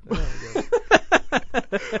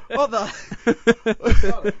 Oh,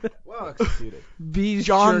 Well executed. Bees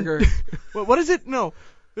John- Churger. what is it? No,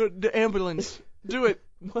 the ambulance. Do it.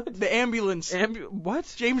 What? The ambulance.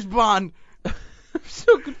 What? James Bond. I'm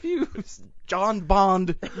so confused. John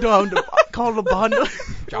Bond. Called a Bond.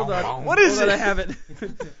 Hold on. What is Hold on, it? I have it.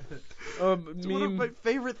 It's one of my Meme.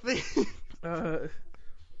 favorite things.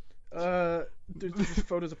 There's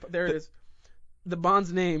photos of. There it is. The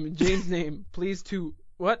Bond's name, James' name. Please to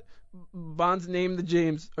what? Bond's name, the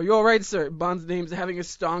James. Are you all right, sir? Bond's name's having a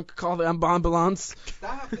stonk. Call the ambulance.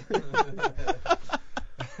 Stop.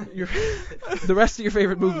 The rest of your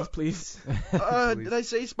favorite movies, please. Did I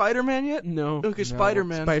say Spider-Man yet? No. Okay,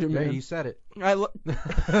 Spider-Man. Spider-Man. Yeah, you said it.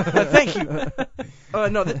 Thank you.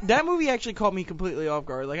 No, that movie actually caught me completely off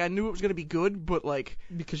guard. Like, I knew it was gonna be good, but like,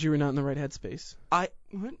 Because you were not in the right headspace. what?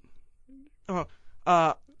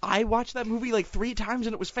 Oh, I watched that movie like 3 times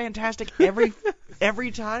and it was fantastic every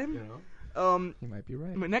time. You might be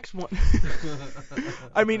right. My next one.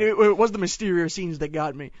 I mean, it was the mysterious scenes that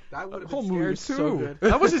got me. That would The have whole been movie scared was so too.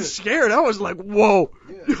 good. I wasn't scared. I was like, whoa.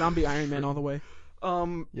 Zombie Iron Man all the way.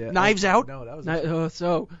 Yeah. Knives Out. No, that was.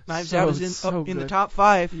 Knives Out is in the top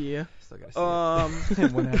 5. Yeah. Still gotta see it.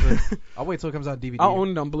 Um, Whenever. I'll wait till it comes out DVD. I'll own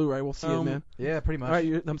it on Blu-ray. We'll see it, man. Yeah, pretty much. All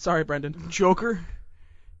right, I'm sorry, Brendan. Joker.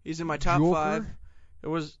 He's in my top Joker? 5.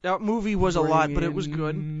 That movie was a lot, but it was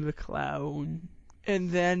good. Bring The clown. And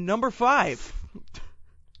then number 5.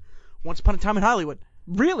 Once Upon a Time in Hollywood.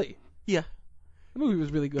 Really? Yeah. The movie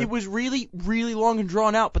was really good. It was really, really long and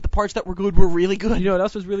drawn out, but the parts that were good were really good. You know what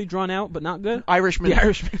else was really drawn out but not good? Irishman. The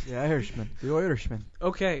Irishman. Yeah, Irishman. The Irishman.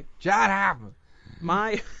 Okay, John Hammond.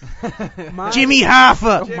 my Jimmy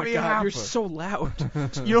Hoffa. Oh my Jimmy God, you're Hoffa. so loud.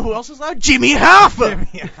 You know who else is loud? Jimmy Hoffa.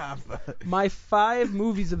 Jimmy Hoffa. My 5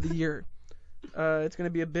 movies of the year. It's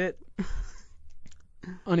gonna be a bit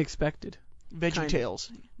unexpected. Veggie Kind of.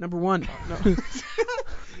 Tales. Number 1,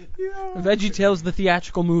 VeggieTales, the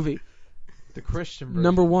theatrical movie. The Christian version.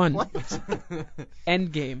 Number 1, What?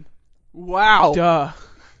 Endgame. Wow. Duh.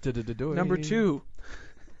 Number Number 2,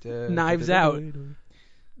 Knives Out.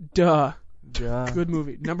 Duh. Good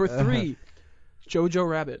movie. Number 3, Jojo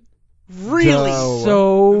Rabbit. Really? No.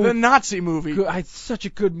 So The Nazi movie. good. It's such a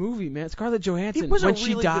good movie, man. Scarlett Johansson. It was when a she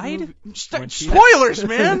really good died. movie. When she- Spoilers,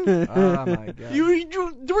 man. Oh my god.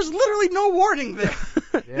 There was literally no warning there.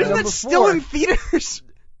 Yeah. Isn't Number that still 4. in theaters?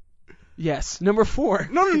 Yes. Number 4.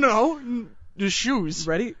 No. The shoes.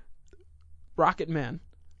 Ready? Rocket Man.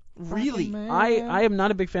 Really? I am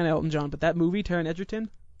not a big fan of Elton John, but that movie, Taron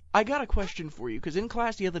Egerton, I got a question for you, because in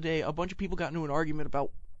class the other day, a bunch of people got into an argument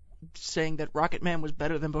about saying that Rocket Man was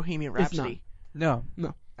better than Bohemian It's not. Rhapsody. No.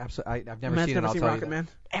 No. Absolutely. I've never Matt's seen never it. I'll seen tell Rocket you Man.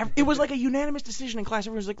 It was like a unanimous decision in class.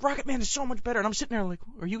 Everyone was like, Rocket Man is so much better. And I'm sitting there like,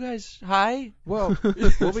 are you guys high? Well,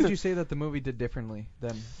 what would you say that the movie did differently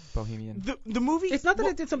than Bohemian? The movie... It's not that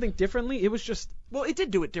well, it did something differently. It was just Well, it did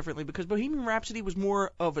do it differently, because Bohemian Rhapsody was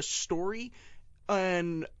more of a story,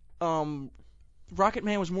 and Rocket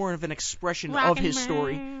Man was more of an expression of his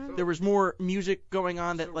story. There was more music going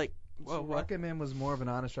on that, like... So Whoa, what? Rocket Man was more of an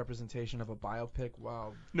honest representation of a biopic.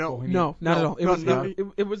 Wow. No. Bohemian- no, not at all. It no, was no.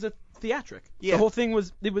 It was a theatric. Yeah. The whole thing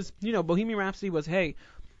was Bohemian Rhapsody was, hey,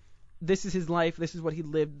 this is his life, this is what he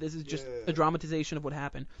lived, this is just a dramatization of what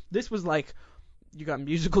happened. This was like, you got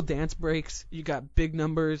musical dance breaks, you got big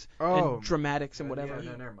numbers and dramatics and whatever.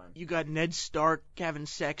 Yeah, no, never mind. You got Ned Stark having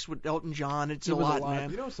sex with Elton John. It's It a was a lot, lot. man.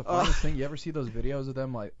 You know what's the funniest thing? You ever see those videos of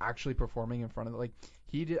them like actually performing in front of like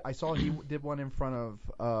he did? I saw he did one in front of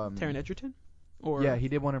Taron Egerton? Or Yeah, he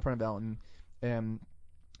did one in front of Elton.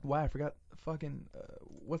 Why I forgot fucking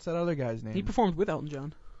what's that other guy's name? he performed with Elton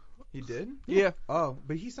John. He did? Yeah. Oh,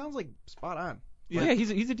 but he sounds like spot on. Yeah, he's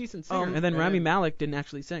a decent singer. and then and Rami then- Malek didn't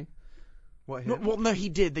actually sing. What? No, Him? well, no, he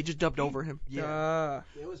did. They just dubbed over him. Yeah.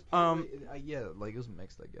 It was yeah, like it was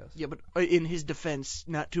mixed, I guess. Yeah, but in his defense,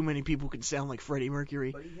 not too many people can sound like Freddie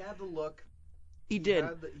Mercury. But he had the look. He did.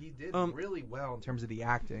 He did Um, really well in terms of the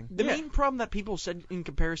acting. The main problem that people said in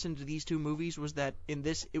comparison to these two movies was that in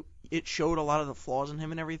this it showed a lot of the flaws in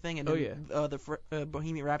him and everything. And the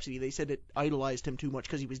Bohemian Rhapsody, they said it idolized him too much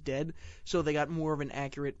because he was dead. So they got more of an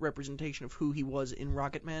accurate representation of who he was in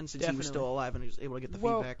Rocket Man since he was still Definitely. alive and he was able to get the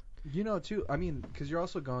Well, feedback. You know, too. I mean, because you're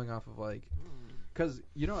also going off of like, because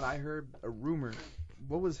you know what I heard a rumor.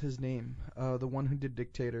 What was his name? The one who did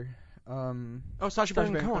Dictator. Oh, Sacha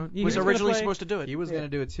Baron Baron Cohen Cohen. He was was gonna originally play- supposed to do it. He was gonna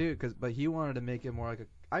do it too, but he wanted to make it more like a.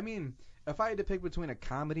 I mean, if I had to pick between a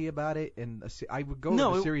comedy about it and I would go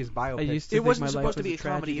No, with it- a serious biopic. I used to It think wasn't my life supposed to was be a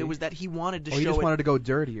comedy. tragedy. It was that he wanted to he show just it. wanted to go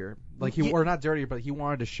dirtier, like Yeah. or not dirtier, but he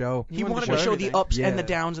wanted to show. He wanted to show the everything. ups and the Yeah.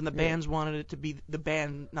 downs, and the bands wanted it to be the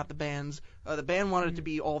band, not the bands. The band wanted it to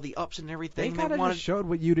be all the ups and They everything. kind of wanted. just showed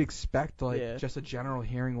what you'd expect, like Yeah. just a general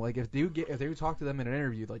hearing. Like if they would talk to them in an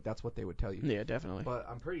interview, like that's what they would tell you. Yeah, definitely. But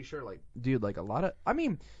I'm pretty sure, like, dude, like a lot of. I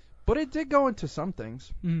mean, but it did go into some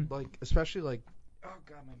things, like especially like, oh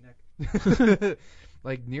god, my neck.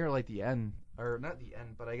 Like near like the end, or not the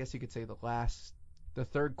end, but I guess you could say the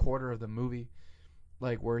third quarter of the movie,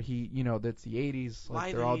 like where he, that's the 80s, like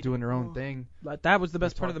Live they're all Aid. doing their own Oh. thing. But that was the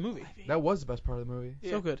best That's part of why- the movie. That was the best part of the movie. Yeah.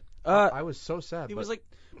 So good. I was so sad. It but, was like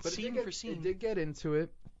but it scene did for It scene. did get into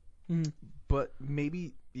it, Mhm. but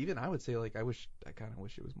maybe even I would say like I kind of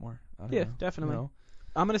wish it was more. I don't Yeah, know, definitely. you know?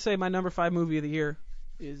 I'm gonna say my number 5 movie of the year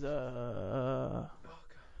is Let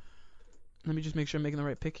me just make sure I'm making the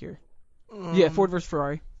right pick here. Yeah, Ford vs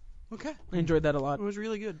Ferrari. Okay. I enjoyed that a lot. It was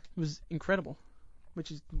really good. It was incredible.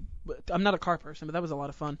 I'm not a car person, but that was a lot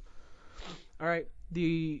of fun. All right,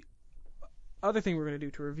 the other thing we're gonna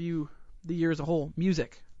do to review the year as a whole,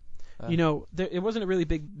 music. It wasn't a really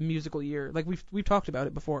big musical year. Like we've talked about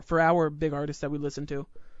it before for our big artists that we listen to.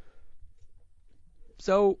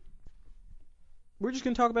 So we're just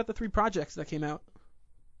gonna talk about the 3 projects that came out,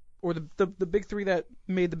 or the big 3 that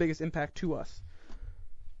made the biggest impact to us.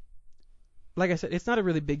 Like I said, it's not a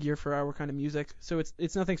really big year for our kind of music, so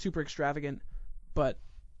it's nothing super extravagant, but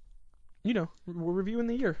we're reviewing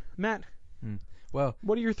the year. Matt, Well,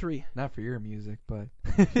 what are your 3? not for your music, but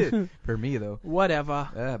for me though. Whatever.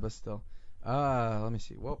 Yeah, but still. Let me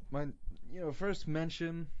see. Well, my first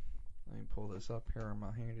mention. Let me pull this up here on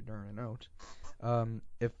my handy darn note.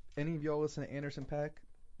 If any of y'all listen to Anderson .Paak,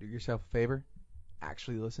 do yourself a favor.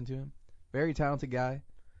 Actually listen to him. Very talented guy.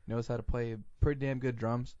 Knows how to play pretty damn good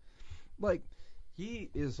drums. Like,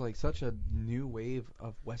 he is like such a new wave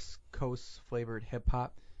of West Coast flavored hip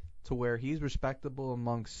hop to where he's respectable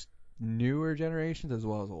amongst newer generations as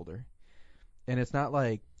well as older. And it's not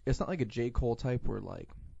like a J. Cole type where like,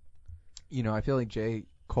 I feel like J.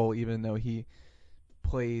 Cole, even though he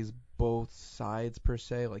plays both sides per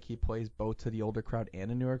se, like he plays both to the older crowd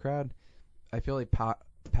and a newer crowd, I feel like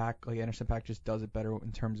Anderson .Paak just does it better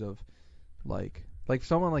in terms of like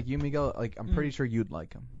someone like you, Miguel, like I'm pretty sure you'd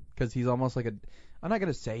like him because he's almost like I'm not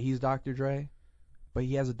gonna say he's Dr. Dre, but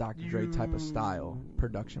he has a Dr. Dre type of style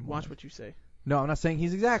production. Watch what you say. No, I'm not saying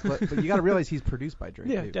he's exactly, but you got to realize he's produced by Dre.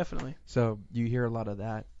 Yeah, too. definitely. So you hear a lot of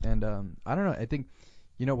that, and I don't know. I think,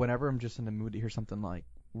 whenever I'm just in the mood to hear something like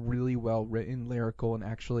really well written, lyrical, and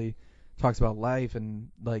actually talks about life and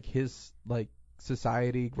like his like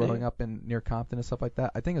society growing up in near Compton and stuff like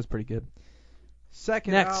that. I think it was pretty good.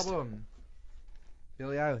 Second Next. album,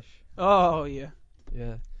 Billie Eilish. Oh yeah.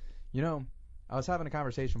 Yeah. You know, I was having a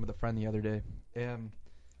conversation with a friend the other day, and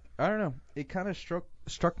I don't know, it kind of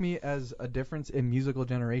struck me as a difference in musical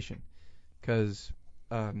generation, because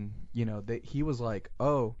you know, he was like,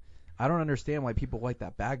 "Oh, I don't understand why people like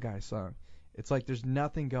that Bad Guy song. It's like there's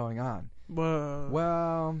nothing going on."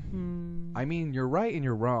 Well, I mean, you're right and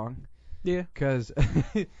you're wrong. Yeah. Because,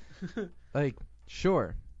 like,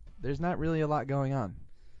 sure, there's not really a lot going on.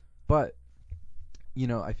 But, you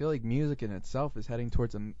know, I feel like music in itself is heading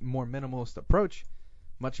towards a more minimalist approach.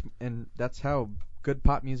 And that's how good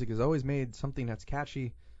pop music is always made. Something that's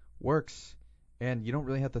catchy, works, and you don't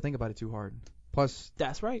really have to think about it too hard. Plus,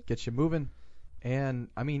 that's right. Gets you moving. And,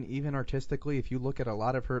 I mean, even artistically, if you look at a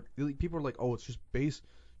lot of her, people are like, oh, it's just bass,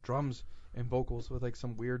 drums, and vocals with, like,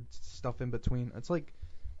 some weird stuff in between. It's like,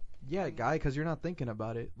 yeah, guy, because you're not thinking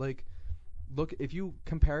about it. Like, look, if you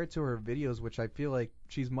compare it to her videos, which I feel like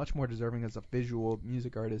she's much more deserving as a visual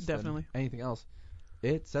music artist Definitely. than anything else,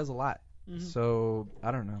 it says a lot. Mm-hmm. So,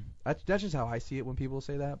 I don't know. That's just how I see it when people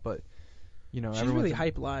say that, but, you know, she's really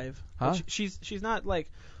hype live. Huh? She's not, like...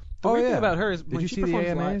 The weird thing about her is when she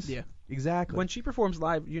performs live, yeah, exactly. When she performs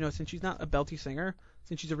live, you know, since she's not a belty singer,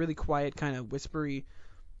 since she's a really quiet kind of whispery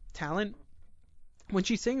talent, when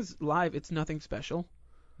she sings live, it's nothing special.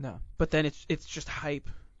 No. But then it's just hype,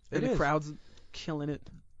 and the crowd's killing it.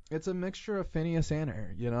 It's a mixture of Phineas and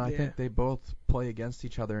her. You know, I think they both play against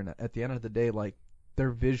each other, and at the end of the day, like,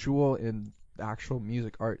 their visual and actual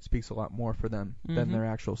music art speaks a lot more for them than their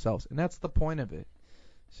actual selves, and that's the point of it.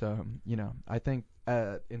 So, you know, I think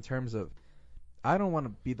in terms of, I don't want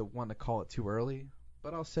to be the one to call it too early,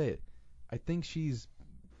 but I'll say it. I think she's,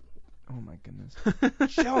 oh my goodness,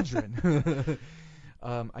 children.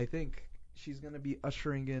 I think she's going to be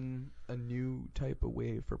ushering in a new type of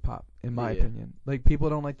wave for pop, in my opinion. Like, people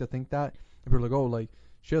don't like to think that. People are like, oh, like,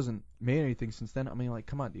 she hasn't made anything since then. I mean, like,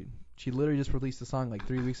 come on, dude. She literally just released a song like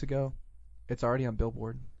 3 weeks ago. It's already on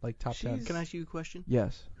Billboard, like top 10. Can I ask you a question?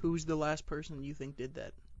 Yes. Who's the last person you think did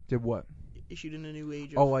that? Did what? Issued in a new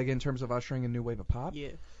age. Oh, like in terms of ushering a new wave of pop? Yeah.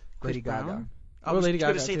 Lady Gaga. I was going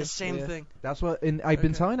to say the same thing. That's what, and I've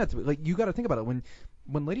been telling that to, like, you got to think about it.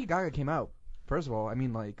 When Lady Gaga came out, first of all, I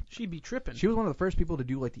mean, like, she'd be tripping. She was one of the first people to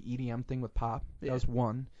do, like, the EDM thing with pop. That was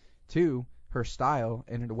one. Two, her style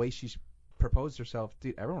and the way she proposed herself.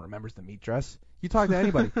 Dude, everyone remembers the meat dress. You talk to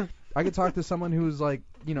anybody. I could talk to someone who's, like,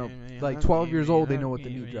 you know, like 12 years old. They know what the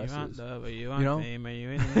meat dress is. You know?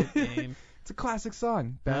 It's a classic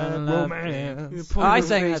song. Bad Romance. I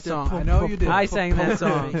sang that song. I know you did. I sang that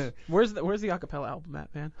song. Where's the acapella album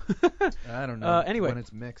at, man? I don't know. Anyway, when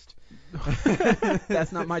it's mixed.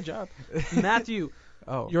 That's not my job. Matthew,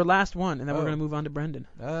 your last one, and then we're gonna move on to Brendan.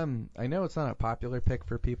 I know it's not a popular pick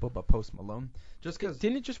for people, but Post Malone. Just because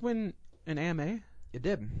didn't it just win an AMA? It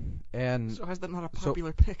did. And so how's that not a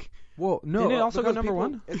popular pick? Well, no. Didn't it also go number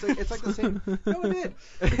one? It's like the same. No, it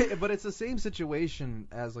did. But it's the same situation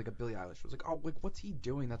as like a Billie Eilish. It was like, oh, like what's he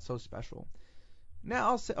doing that's so special?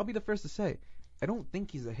 Now I'll be the first to say, I don't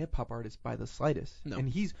think he's a hip hop artist by the slightest. No.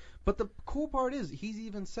 And but the cool part is he's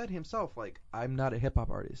even said himself, like, I'm not a hip hop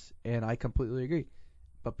artist, and I completely agree.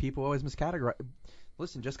 But people always miscategorize.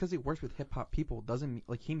 Listen, just because he works with hip hop people doesn't mean,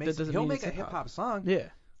 like, he'll make a hip hop song. Yeah.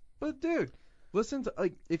 But dude, listen to,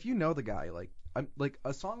 like, if you know the guy, like, I'm like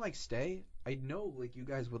a song like Stay. I know, like, you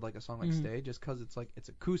guys would like a song like Stay just because it's like it's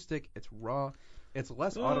acoustic, it's raw, it's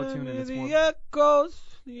less auto-tune, and it's more. The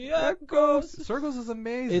echoes. Circles is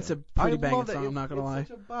amazing. It's a pretty banging song. I'm not gonna lie. It's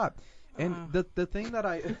such a bop. And the thing that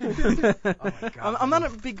I, oh my God, I'm not a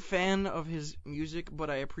big fan of his music, but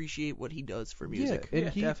I appreciate what he does for music. Yeah,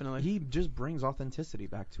 and definitely. He just brings authenticity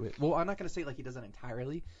back to it. Well, I'm not gonna say like he does it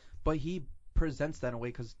entirely, but he presents that in a way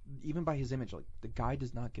because even by his image, like, the guy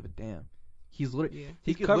does not give a damn. He's literally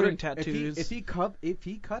he's covered in tattoos. If he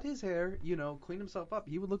cut his hair, you know, cleaned himself up,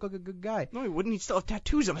 he would look like a good guy. No, he wouldn't. He'd still have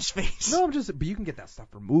tattoos on his face. No, but you can get that stuff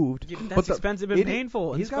removed. Yeah, that's expensive and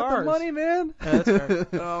painful. He's and got the money, man. Yeah, that's fair.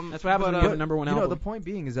 That's what happens when you have a number one album. You know, the point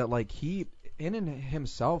being is that, like, he in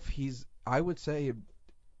himself, I would say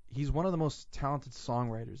he's one of the most talented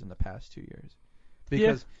songwriters in the past 2 years.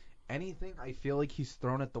 Because anything I feel like he's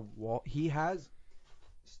thrown at the wall, he has.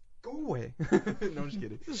 Go away. No, I'm just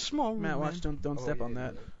kidding. It's a small room, Matt, watch, don't step on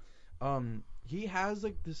that. He has,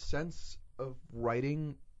 like, this sense of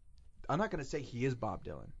writing. I'm not gonna say he is Bob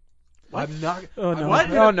Dylan. What? I'm not. Oh no.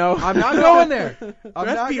 What? Oh no. I'm not going there.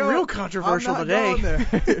 Let's be real controversial today.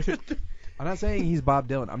 I'm not saying he's Bob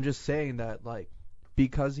Dylan. I'm just saying that, like,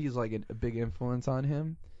 because he's like a big influence on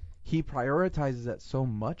him, he prioritizes that so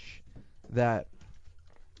much that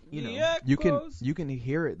you know, The you can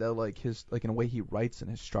hear it though, like his like in a way he writes and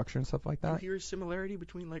his structure and stuff like Do you that. hear a similarity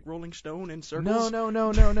between like Rolling Stone and Circles? No. I'm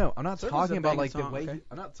not Circles is talking a about banging like song, the way. okay.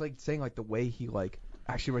 I'm not like saying like the way he like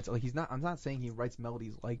actually writes. Like I'm not saying he writes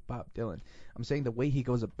melodies like Bob Dylan. I'm saying the way he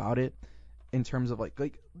goes about it, in terms of like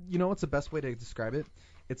you know what's the best way to describe it?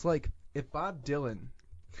 It's like if Bob Dylan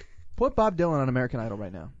put Bob Dylan on American Idol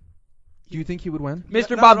right now. Do you think he would win?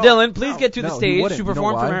 Mr. Not Bob at all. Dylan, please No. get to the No, he stage wouldn't. to You know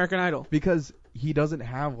perform for why? American Idol. Because he doesn't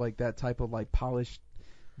have like that type of like polished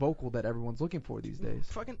vocal that everyone's looking for these days.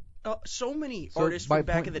 Fucking so many So artists by from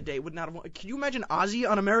back point- in the day would not have. Can you imagine Ozzy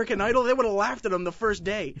on American Idol? They would have laughed at him the first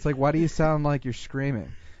day. It's like, why do you sound like you're screaming?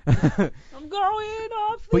 I'm going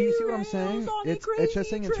off. But you see what I'm saying? It's just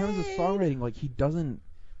saying in terms of songwriting, like he doesn't.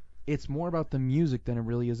 It's more about the music than it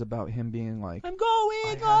really is about him being like. I'm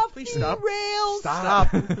going have- off Please the stop. rails.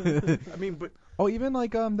 Stop. I mean, but Oh, even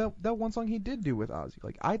like that one song he did do with Ozzy.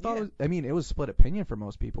 Like I thought Yeah. it was, I mean it was split opinion for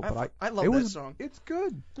most people, but I love it that was, song. It's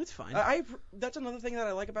good. That's fine. That's another thing that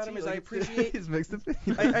I like about him is See, I like, appreciate his mixed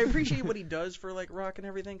opinion. I appreciate what he does for like rock and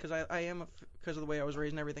everything because I am because of the way I was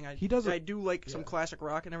raised and everything. He does I do like some classic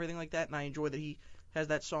rock and everything like that, and I enjoy that he has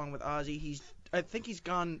that song with Ozzy. I think he's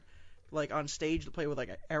gone like on stage to play with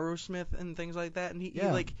like Aerosmith and things like that, and he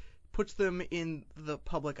like puts them in the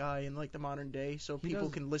public eye in like the modern day, so people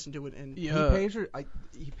can listen to it and He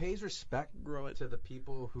pays respect grow it. to the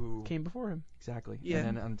people who Came before him. exactly. Yeah.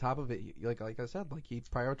 And then on top of it, like I said, like he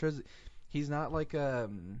prioritizes. He's not like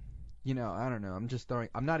you know, I don't know.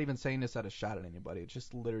 I'm not even saying this at a shot at anybody. It's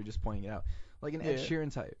just literally just pointing it out. Like an Ed Yeah.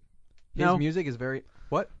 Sheeran type. His No. music is very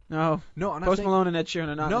what? No. No, I'm not Post saying. Malone and Ed Sheeran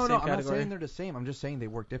are not in the same I'm not category. saying they're the same. I'm just saying they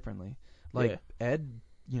work differently. Like Ed,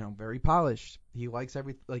 you know, very polished. He likes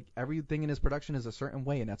everything in his production is a certain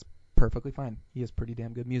way, and that's perfectly fine. He has pretty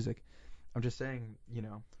damn good music. I'm just saying, you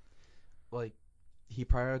know, like he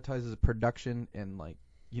prioritizes production and like,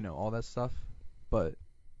 you know, all that stuff, but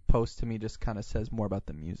Post to me just kind of says more about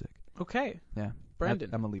the music. Okay. Yeah. Brandon.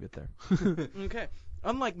 I'm gonna leave it there. Okay.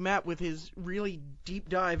 Unlike Matt with his really deep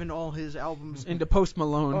dive into all his albums, Into Post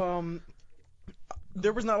Malone.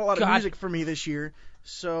 there was not a lot of God. music for me this year.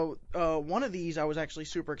 So one of these I was actually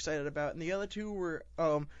super excited about, and the other two were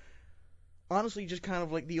honestly just kind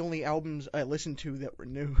of like the only albums I listened to that were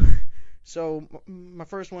new. So my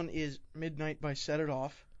first one is Midnight by Set It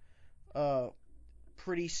Off.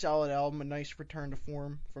 Pretty solid album, a nice return to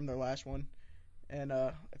form from their last one, and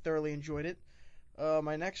I thoroughly enjoyed it.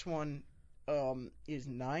 My next one is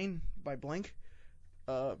 9 by Blink.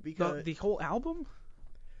 Because the whole album?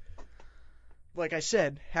 like I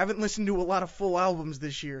said, haven't listened to a lot of full albums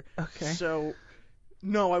this year. Okay. So,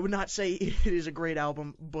 no, I would not say it is a great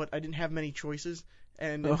album, but I didn't have many choices,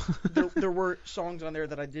 and there were songs on there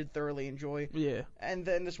that I did thoroughly enjoy. Yeah. And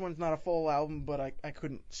then this one's not a full album, but I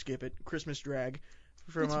couldn't skip it. Christmas Drag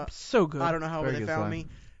from It's so good. I don't know how Very they good found song. me.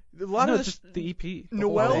 A lot No, of this, just the EP.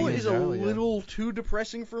 Noel thing is in a general, yeah. little too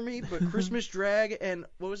depressing for me, but Christmas Drag and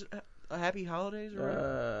what was it? A Happy Holidays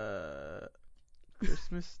or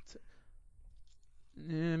Christmas.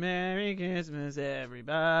 Merry Christmas,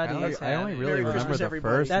 everybody. I only really Merry remember Christmas, the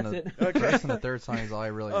everybody. first and That's the it. Okay. first and the third song is all I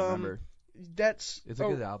really remember. That's It's a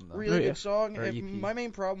good album though. really Oh, yeah. good song. Or And EP. my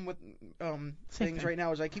main problem with things thing. right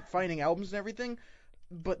now is I keep finding albums and everything,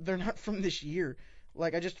 but they're not from this year.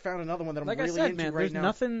 Like I just found another one that I'm Like really I said, into man, right there's now.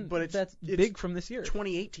 nothing but that's it's big from this year.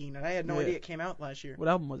 2018, and I had no Yeah. idea it came out last year. What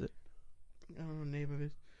album was it? I don't know the name of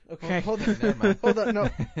it. Okay. Hold Never on. mind. Hold on.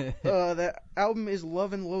 No. That album is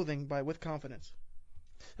Love and Loathing by With Confidence.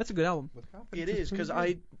 That's a good album. It is because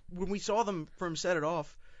when we saw them from Set It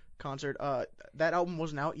Off concert, that album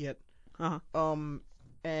wasn't out yet. Uh-huh.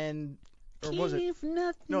 And or was it?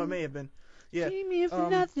 No, it may have been. Yeah. Keep me for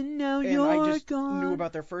um, nothing, now And you're I just gone. knew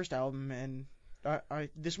about their first album, and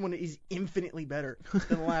this one is infinitely better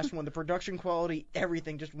than the last one. The production quality,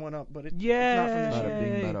 everything just went up, but it's not from this Yeah. year.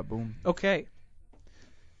 Bada bing, bada boom. Okay.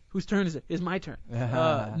 Whose turn is it? It's my turn.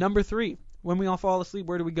 Number 3. When we all fall asleep,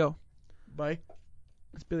 where do we go? Bye.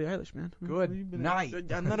 It's Billie Eilish, man. Good night.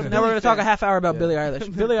 I'm not a Now Billie we're gonna talk a fan. half hour about Yeah. Billie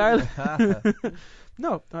Eilish. Billie Eilish.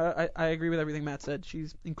 No, I agree with everything Matt said.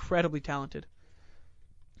 She's incredibly talented.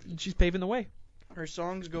 She's paving the way. Her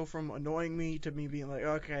songs go from annoying me to me being like,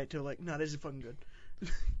 okay, to like, no, this is fucking good.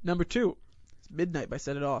 Number 2. It's Midnight by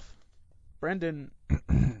Set It Off. Brendan,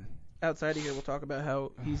 outside of here, will talk about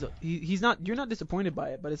how he's not. You're not disappointed by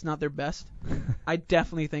it, but it's not their best. I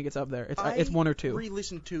definitely think it's up there. It's 1 or 2.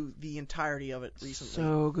 Re-listened to the entirety of it recently.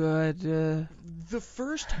 So good. The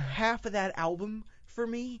first half of that album for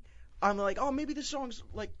me, I'm like, oh, maybe this song's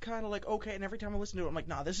like kind of like okay, and every time I listen to it, I'm like,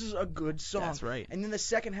 nah, this is a good song. That's right. And then the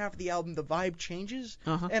second half of the album, the vibe changes,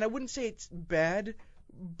 Uh-huh. and I wouldn't say it's bad,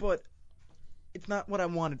 but it's not what I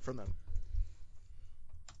wanted from them.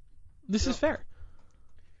 This is fair.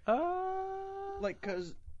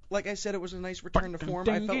 Cause like I said, it was a nice return to form.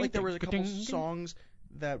 I felt like there was a couple songs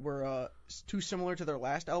that were too similar to their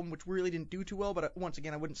last album, which really didn't do too well. But once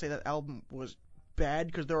again, I wouldn't say that album was bad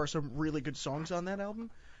because there are some really good songs on that album.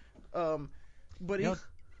 But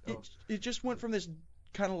it just went from this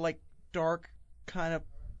kind of like dark kind of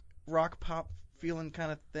rock pop feeling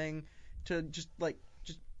kind of thing to just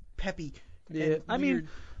peppy. Yeah, I mean,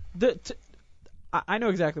 I know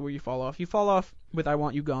exactly where you fall off. You fall off with "I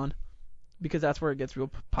Want You Gone," because that's where it gets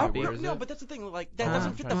real poppy. No, but that's the thing. Like that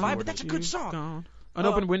doesn't fit the vibe, but that's a good song. Gone.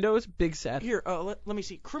 Unopened Windows, big sad. Here, let me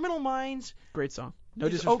see. "Criminal Minds," great song. No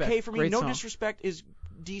is disrespect. okay for me. Great "No song. Disrespect" is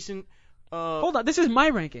decent. Hold on, this is my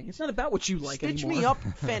ranking. It's not about what you like Stitch anymore. Me Up,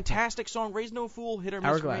 fantastic song. "Raise No Fool," hit or miss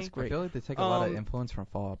Hourglass, for me. I great. feel like they take a lot of influence from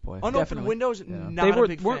Fall Out Boy. Unopened Definitely. Windows, Yeah. not a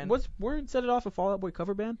big fan. Weren't Set It Off a Fall Out Boy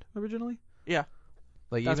cover band originally? Yeah.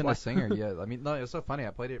 Like That's even why. the singer, yeah. I mean, no, it was so funny. I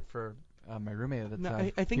played it for my roommate at the No,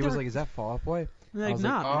 time. I think he they was were- like, "Is that Fall Out Boy?" I Like, was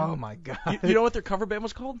nah. like, "Oh man. my god." You know what their cover band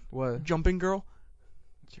was called? What? Jumping Girl.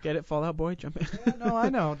 Get it, Fall Out Boy, jump in. Yeah, no, I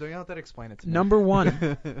know. Don't you have to explain it to me? Number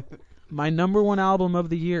one, my number one album of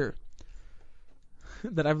the year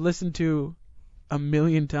that I've listened to a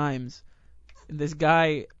million times. This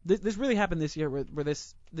guy, this really happened this year, where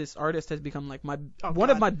this artist has become like one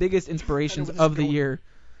of my biggest inspirations where this is of the going. year.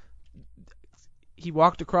 He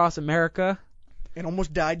walked across America And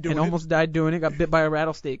almost died doing and it. almost died doing it. Got bit by a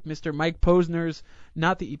rattlesnake. Mr. Mike Posner's,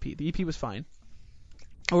 not the EP. The EP was fine,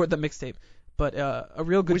 or the mixtape, but a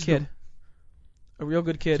real good Wisdom. kid. A real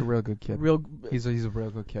good kid. He's a real good kid. Real. He's a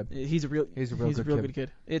real good kid. He's a real good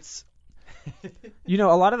kid. It's a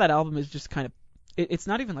lot of that album is just kind of it's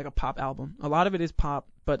not even like a pop album. A lot of it is pop,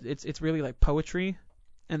 but it's really like poetry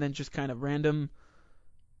and then just kind of random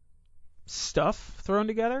stuff thrown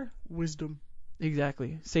together. Wisdom.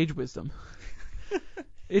 Exactly. Sage wisdom.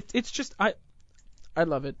 It's just I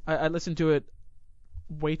love it. I listen to it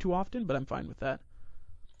way too often, but I'm fine with that.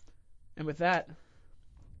 And with that,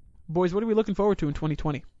 boys, what are we looking forward to in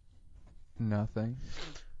 2020? Nothing.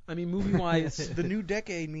 I mean, movie-wise, The new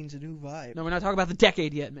decade means a new vibe. no, we're not talking about the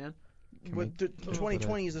decade yet, man. But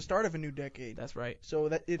 2020 is the start of a new decade. That's right. So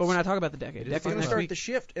that it's But we're not talking about the decade. It is it's going to next start week. the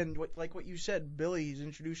shift, and like what you said, Billy, he's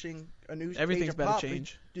introducing a new stage Everything's of about pop. to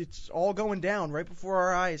change. It's all going down right before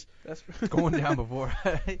our eyes. That's Going down before.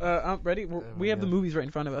 I'm ready. We have the God. movies right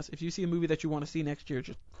in front of us. If you see a movie that you want to see next year,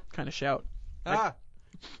 just kind of shout.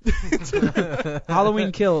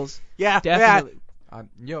 Halloween Kills. Yeah, Definitely.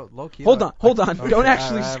 Yo, low key. Hold on. Okay, Don't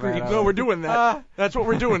actually alright, scream. alright, No, we're doing that. That's what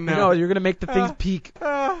we're doing now. No, you're gonna make the things peak.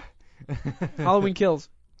 alright. Halloween Kills.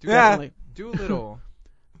 Yeah. Definitely. Doolittle.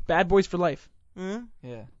 Bad Boys for Life. Huh?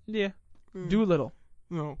 Yeah. Yeah. Mm. Doolittle.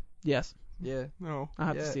 No, Yes. Yeah. no. I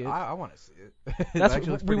have yeah, to see it. I want to see it. That's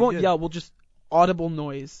Actually, it's we pretty won't good. yell. We'll just audible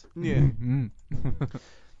noise. Yeah.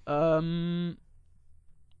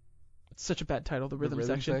 It's such a bad title. The The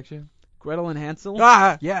rhythm, section. Gretel and Hansel.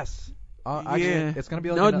 Yes. Actually, Yeah. it's gonna be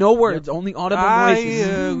like No, no words. Only audible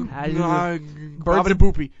noises. Bobbity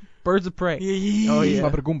boopy. Birds of Prey. Oh yeah. yeah.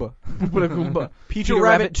 Babadagoomba. Goomba. Peter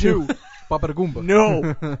Rabbit 2. Babadagoomba.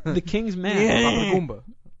 No. The King's Man. Yeah. Babadagoomba.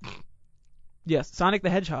 Yes. Sonic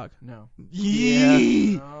the Hedgehog. No.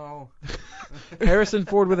 Yeah. No. Harrison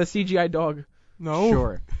Ford with a CGI dog. No.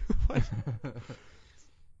 Sure.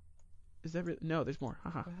 Is that no? There's more.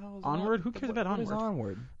 Haha. Onward? Who cares about What is Onward?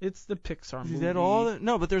 Onward? It's the Pixar movie. Is that all?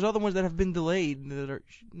 No, but there's other ones that have been delayed that are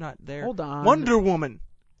not there. Hold on. Wonder Woman.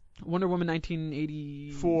 Wonder Woman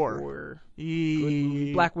 1984. Four. Good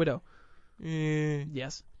movie. Black Widow. Eh,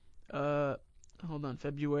 Yes. Hold on.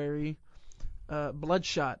 February.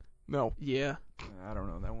 Bloodshot. no. Yeah. I don't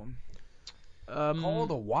know that one. Call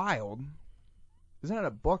the Wild. Isn't that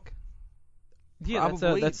a book? Yeah,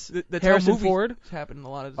 Probably. that's That's Harrison how movies Ford happen a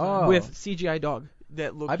lot of Oh. times. with CGI dog.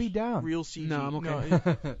 That looks I'd be down. real CG. No, I'm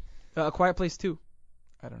okay. No, A Quiet Place 2.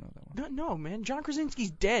 I don't know that one. no, man. John Krasinski's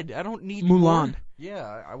dead. I don't need Mulan. more.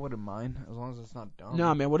 Yeah, I wouldn't mind as long as it's not dumb.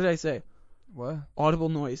 Nah, man. What did I say? What? Audible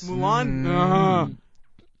noise. Mulan.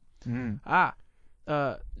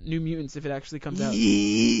 New Mutants if it actually comes out.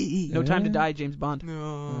 No Time to Die, James Bond.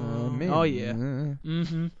 No. Oh, yeah.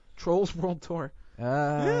 Mm-hmm. Trolls World Tour.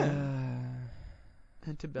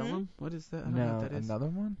 Antebellum? What is that? I don't know No, what that is. another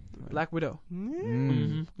one? Black Widow. Mm.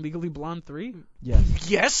 Mm-hmm. Legally Blonde 3. Yes.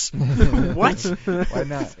 Yes. What? Why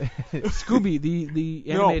not? Scooby, the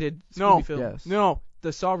No. animated Scooby No. film. Yes. No.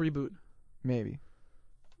 The Saw reboot. Maybe.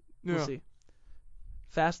 No. We'll see.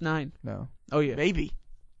 Fast 9. No. Oh yeah. Maybe.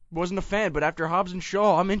 Wasn't a fan, but after Hobbs and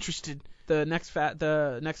Shaw, I'm interested. The next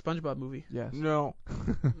SpongeBob movie. Yes. No.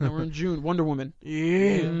 Now we're in June. Wonder Woman.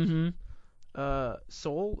 Yeah. Mm-hmm.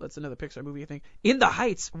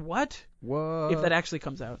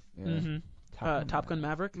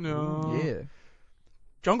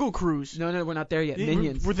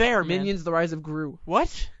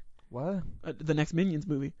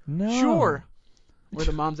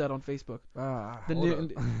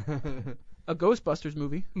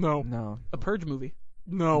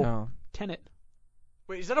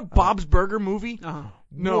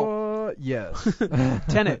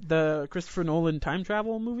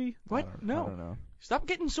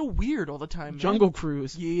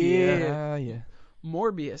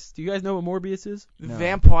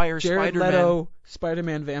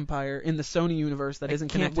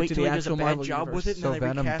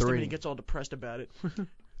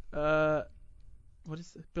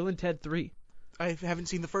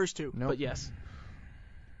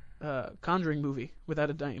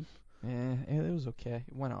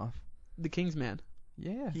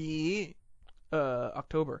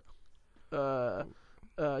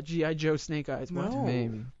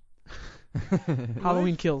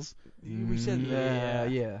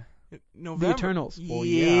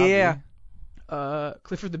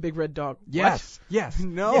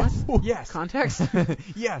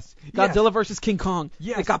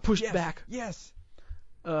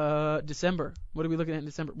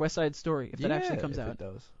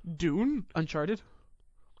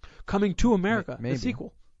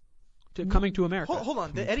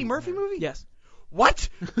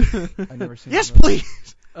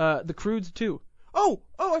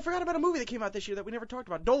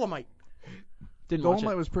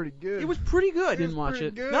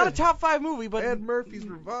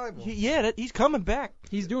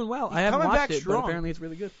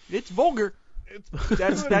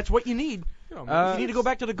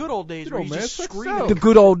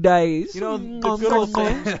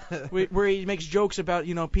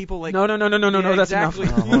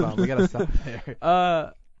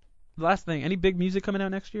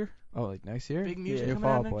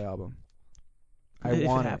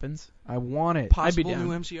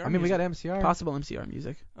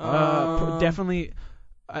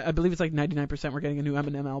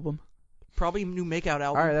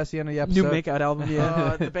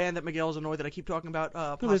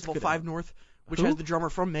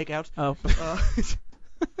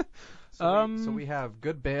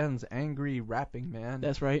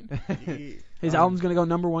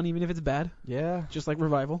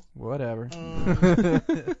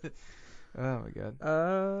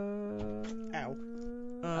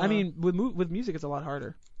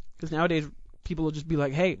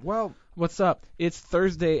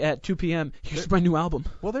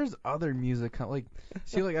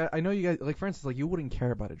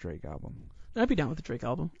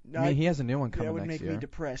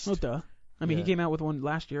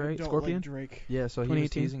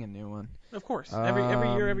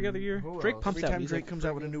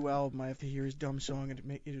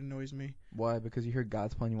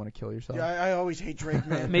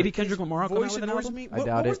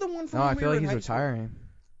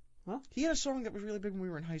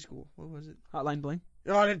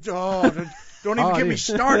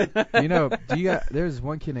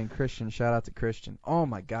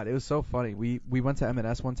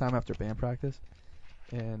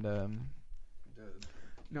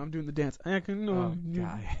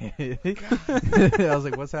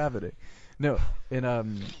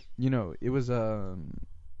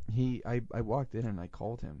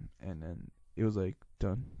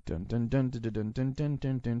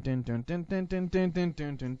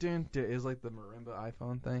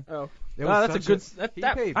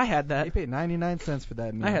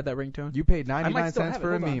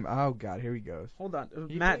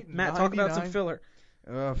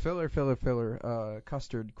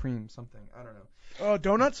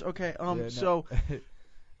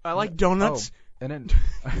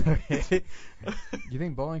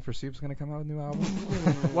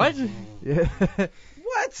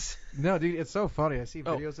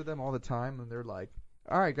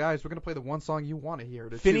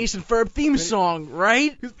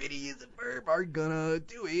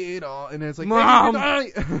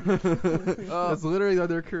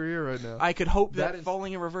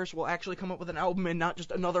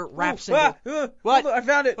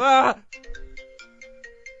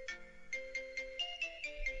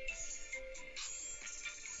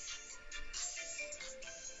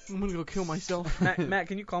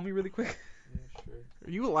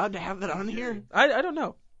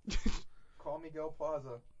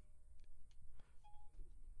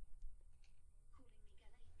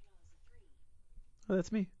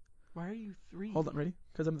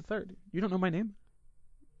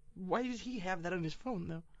 Why does he have that on his phone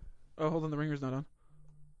though? Oh, hold on, the ringer's not on.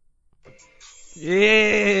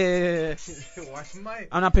 Yeah.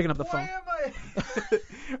 I'm not picking up the phone.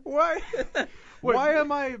 Why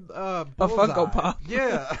am I A Bullseye? Funko Pop.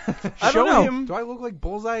 Yeah. I don't know. Do I look like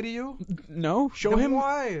Bullseye to you? No. Show Then him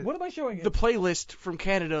why? What am I showing him? the playlist from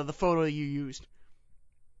Canada, the photo you used.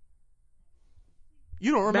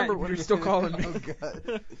 You don't remember Matt, what you're it still is. calling me. Oh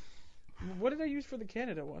god. What did I use for the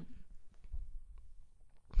Canada one?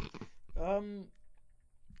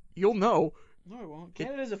 You'll know. No, I won't.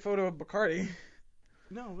 Canada's a photo of Bacardi.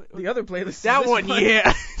 No, The other playlist. is that this one,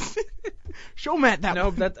 yeah. Show Matt that No,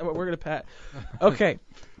 one. that's we're gonna pat. Okay.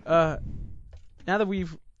 Now that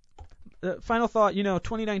we've final thought,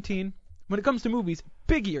 2019. When it comes to movies,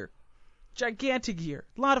 big year, gigantic year,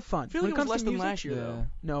 a lot of fun. I feel when like it it was comes less to than music, last year, though. Yeah.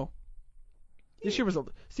 No. This year was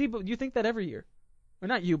but you think that every year, or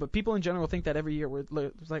not you, but people in general think that every year.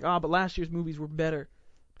 It's like, but last year's movies were better.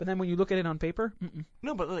 But then when you look at it on paper,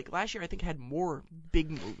 No, but like last year, I think had more big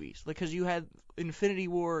movies. Like, because you had Infinity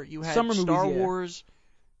War, you had Summer Star movies, yeah. Wars,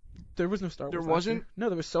 there was no Star Wars. There last wasn't? year. No,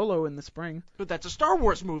 there was Solo in the spring. but that's a Star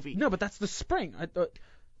Wars movie. No, but that's the spring. I thought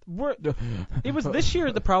it was this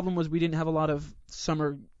year. The problem was we didn't have a lot of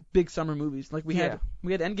big summer movies. Like we had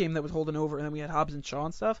Endgame that was holding over, and then we had Hobbs and Shaw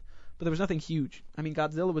and stuff. But there was nothing huge. I mean,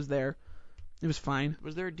 Godzilla was there. It was fine.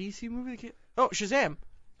 Was there a DC movie that came? Oh, Shazam.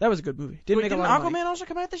 That was a good movie. Didn't Wait, make a didn't lot of Aquaman money. also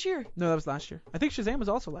come out this year? No, that was last year. I think Shazam was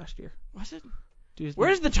also last year. Was it? Dude, Where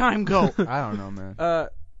does the time go? I don't know, man.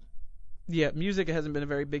 Yeah, music hasn't been a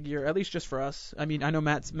very big year, at least just for us. I mean, I know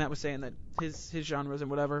Matt was saying that his genres and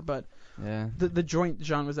whatever, but Yeah. the joint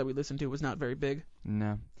genres that we listened to was not very big.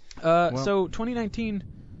 No. So 2019,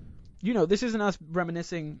 this isn't us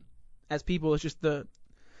reminiscing as people. It's just the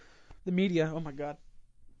media. Oh my God.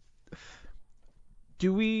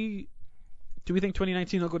 Do we think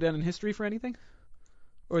 2019 will go down in history for anything,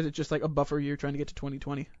 or is it just like a buffer year trying to get to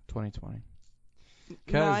 2020? 2020.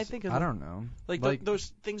 No, I think I don't know. like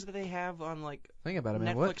those things that they have on like Think about it,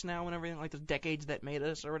 man. Netflix now and everything, like the decades that made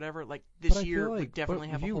us or whatever. Like But this I year, feel we like, definitely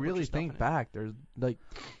but have if a you whole really bunch of stuff think in it. back, there's like,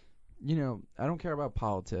 I don't care about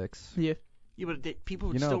politics. Yeah. Yeah, but people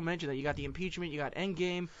would You know- still mention that you got the impeachment, you got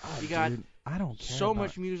Endgame, you Oh, got dude, I don't care so about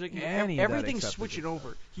much music. any of that Everything's except for switching this.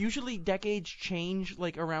 over. Usually decades change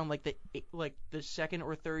like around like the second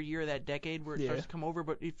or third year of that decade where it starts to come over.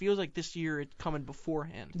 But it feels like this year it's coming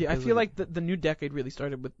beforehand. Yeah, I Because feel like- like the new decade really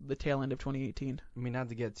started with the tail end of 2018. I mean, not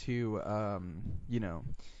to get too,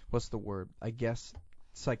 what's the word? I guess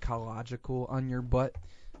psychological on your butt.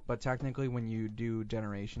 But technically, when you do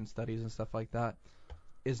generation studies and stuff like that,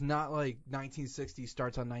 it's not like 1960s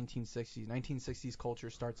starts on 1960s. 1960s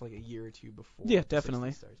culture starts like a year or two before. Yeah, the definitely.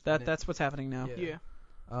 60s starts. And That's what's happening now. Yeah.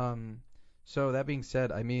 Yeah. So that being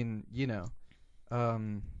said, I mean,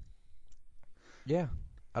 yeah,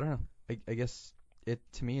 I don't know. I guess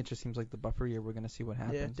to me it just seems like the buffer year. We're gonna see what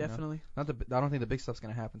happens. Yeah, you know? definitely. I don't think the big stuff's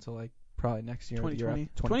gonna happen until like probably next year. or the year 2020.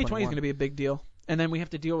 after, 2020 is going to be a big deal. And then we have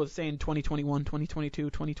to deal with saying 2021, 2022,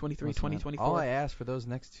 2023, Listen, man, 2024. all I ask for those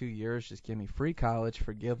next 2 years, just give me free college,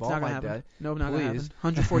 forgive It's all not my gonna happen. debt. No, not going to Please. happen.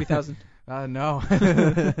 140,000. No.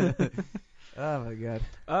 Oh my god.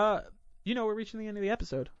 We're reaching the end of the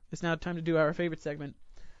episode. It's now time to do our favorite segment.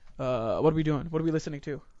 What are we doing? What are we listening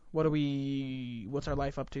to? What's our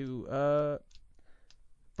life up to?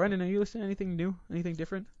 Brendan, are you listening to anything new? Anything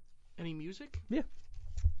different? Any music? Yeah.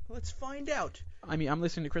 Let's find out. I mean, I'm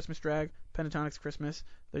listening to Christmas Drag, Pentatonic's Christmas,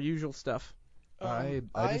 the usual stuff. I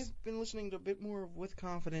I've just- been listening to a bit more of With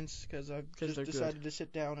Confidence because I've 'Cause just they're decided to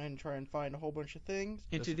sit down and try and find a whole bunch of things.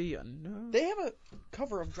 Into the unknown. They have a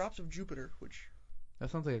cover of Drops of Jupiter, which That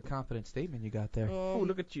sounds like a confident statement you got there. Oh,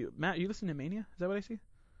 look at you. Matt, you listen to Mania? Is that what I see?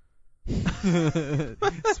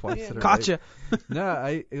 Swipes Yeah. to the right. Gotcha. No,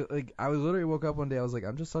 I literally woke up one day. I was like,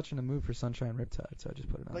 I'm just such in a mood for Sunshine Riptide, so I just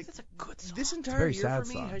put it on. Like, That's a good song. this entire very year sad for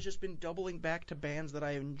me song. has just been doubling back to bands that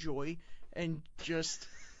I enjoy and just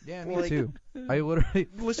Yeah, me me like- too. I literally.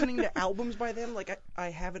 listening to albums by them like I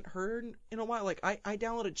haven't heard in a while. Like I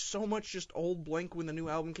downloaded so much just old Blink when the new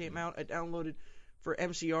album came out. I downloaded for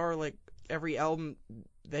MCR like every album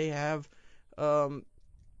they have.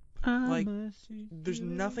 Like, there's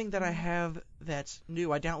nothing that I have that's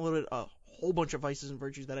new. I downloaded a whole bunch of Vices and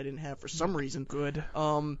Virtues that I didn't have for some reason. Good.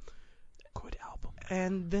 Good album.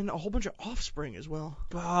 And then a whole bunch of Offspring as well.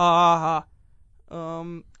 Ah.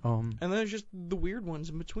 And then there's just the weird ones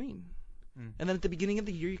in between. Mm. And then at the beginning of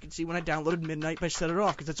the year, you can see when I downloaded Midnight by Set It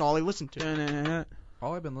Off because that's all I listened to. Da-na-na-na.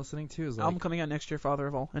 All I've been listening to is like. Album coming out next year, Father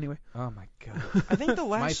of All. Anyway, Oh my god. I think the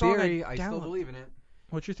last My song theory, I I still downloaded. believe in it.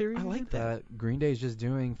 what's your theory? I like that. That Green Day's just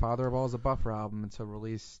doing Father of All as a buffer album until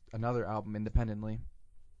release another album independently.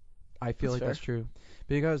 I feel That's like that's true.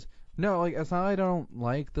 Because, no, like, it's not I don't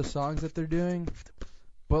like the songs that they're doing,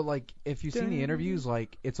 but, like, if you've seen the interviews,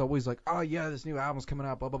 like, it's always like, oh, yeah, this new album's coming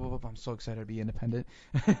out, blah, blah, blah, blah. I'm so excited to be independent.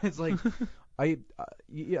 It's like, I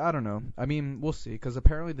don't know. I mean, we'll see, because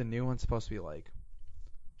apparently the new one's supposed to be, like,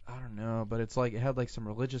 I don't know, but it's like, it had, like, some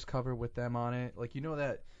religious cover with them on it. Like, you know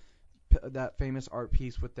that famous art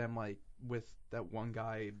piece with them, like, with that one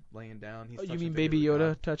guy laying down. He's You mean Baby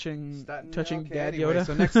Yoda touching Dad anyway, Yoda?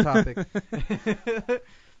 So next topic.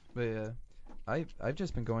 But yeah, I've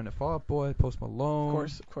just been going to Fall Out Boy, Post Malone.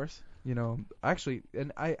 Of course. You know, I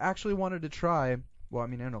actually wanted to try. Well, I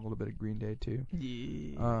mean, I know a little bit of Green Day too.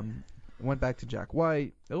 Yeah. Went back to Jack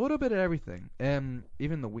White, a little bit of everything, and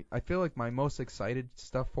even I feel like my most excited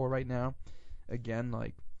stuff for right now, again,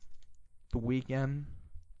 like The Weeknd,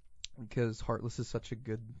 because Heartless is such a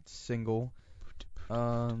good single.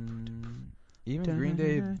 Even Green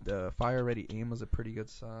Day, Fire Already Aim was a pretty good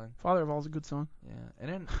song. Father of All is a good song. Yeah, and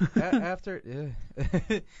then after,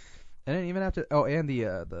 and then even after, and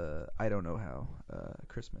the I Don't Know How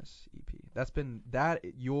Christmas EP. That's been that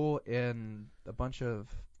Yule and a bunch of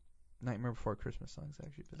Nightmare Before Christmas songs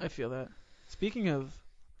actually. I feel that. Speaking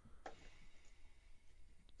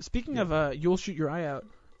of You'll Shoot Your Eye Out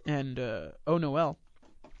and Oh Noel.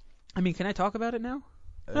 I mean, can I talk about it now?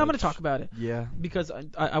 No, I'm going to talk about it. Yeah. Because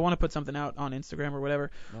I want to put something out on Instagram or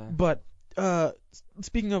whatever. Yeah. But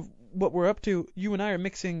speaking of what we're up to, you and I are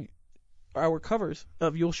mixing our covers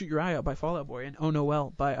of You'll Shoot Your Eye Out by Fall Out Boy and Oh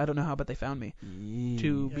Noel by I Don't Know How But They Found Me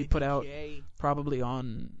to be put out probably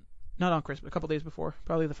not on Christmas, a couple days before,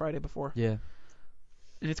 probably the Friday before. Yeah.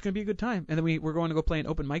 And it's going to be a good time. And then we're going to go play an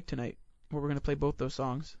open mic tonight where we're going to play both those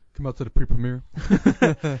songs. Come out to the pre-premiere.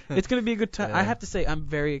 It's going to be a good time. Yeah. I have to say, I'm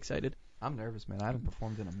very excited. I'm nervous, man. I haven't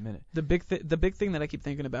performed in a minute. The big thing that I keep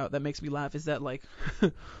thinking about that makes me laugh is that, like,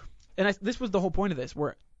 and this was the whole point of this,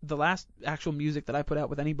 where the last actual music that I put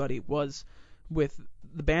out with anybody was with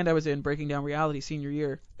the band I was in, Breaking Down Reality, senior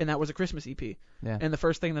year, and that was a Christmas EP. Yeah. And the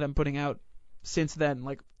first thing that I'm putting out since then,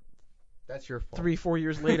 like, That's your fault. 3-4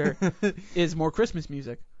 years later, is more Christmas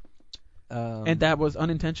music. And that was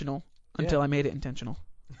unintentional until I made it intentional.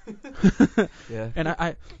 Yeah. And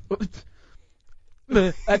I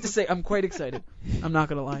have to say, I'm quite excited. I'm not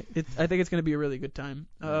gonna lie. I think it's gonna be a really good time.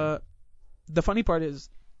 The funny part is,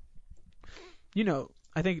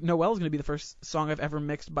 I think Noel is gonna be the first song I've ever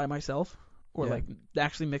mixed by myself, or like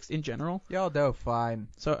actually mixed in general. Y'all do fine.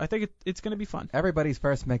 So I think it's gonna be fun. Everybody's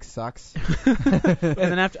first mix sucks. And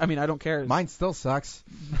then after, I mean, I don't care. Mine still sucks.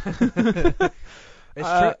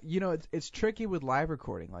 It's tricky with live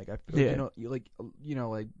recording. Like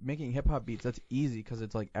like making hip hop beats. That's easy because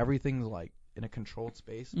it's like everything's like in a controlled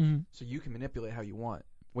space, so you can manipulate how you want.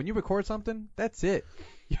 When you record something, that's it.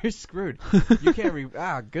 You're screwed. You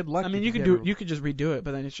can't good luck. I mean, you could just redo it,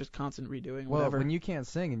 but then it's just constant redoing. Well, whatever. when you can't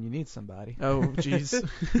sing and you need somebody. Oh, jeez.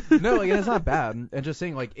 No, like, it's not bad. And just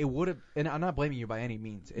saying, like, it would have. And I'm not blaming you by any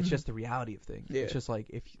means. It's just the reality of things. Yeah. It's just like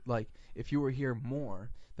if you were here more,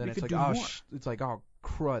 then We it's could like do more. it's like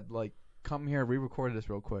crud. Like, come here, re-record this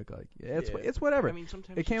real quick. Like, it's whatever. I mean,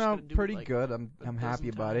 sometimes It came you just out gotta do pretty it, like, good. I'm a happy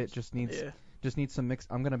dozen about it. times. Just needs some mix.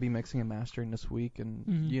 I'm gonna be mixing and mastering this week,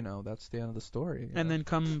 and that's the end of the story. And then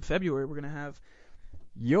come February, we're gonna have.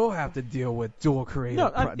 You'll have to deal with dual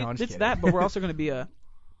creative. I'm just it's kidding. that, but we're also gonna be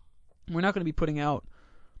we're not gonna be putting out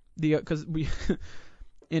because we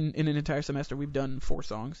in an entire semester we've done 4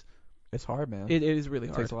 songs. It's hard, man. It is really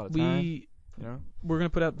hard. Takes a lot of time. We're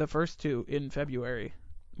gonna put out the first 2 in February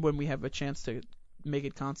when we have a chance to make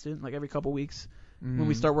it constant, like every couple weeks, when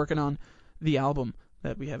we start working on the album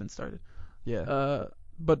that we haven't started. Yeah.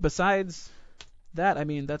 But besides that, I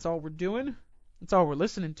mean, that's all we're doing. That's all we're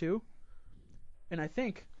listening to. And I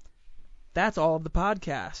think that's all of the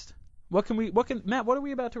podcast. Matt, what are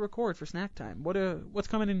we about to record for snack time? What's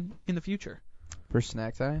coming in the future? For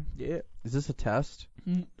snack time? Yeah. Is this a test?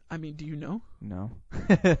 I mean, do you know? No.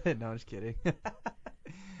 No, I'm just kidding.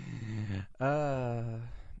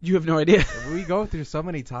 You have no idea. We go through so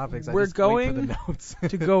many topics. We're I just going wait for the notes.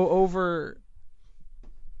 to go over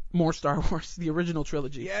more Star Wars, the original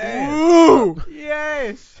trilogy. Yes. Ooh!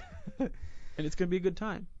 Yes. And it's gonna be a good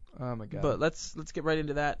time. Oh my god. But let's get right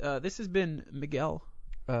into that. This has been Miguel.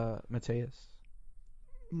 Mateus.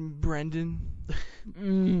 Brendan.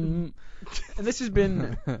 And this has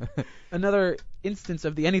been another instance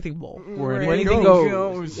of the Anything Bowl. Where anything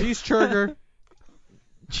goes. Cheeseburger.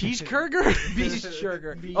 Cheeseburger? Beast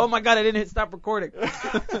sugar. Oh my god, I didn't hit stop recording.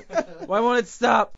 Why won't it stop?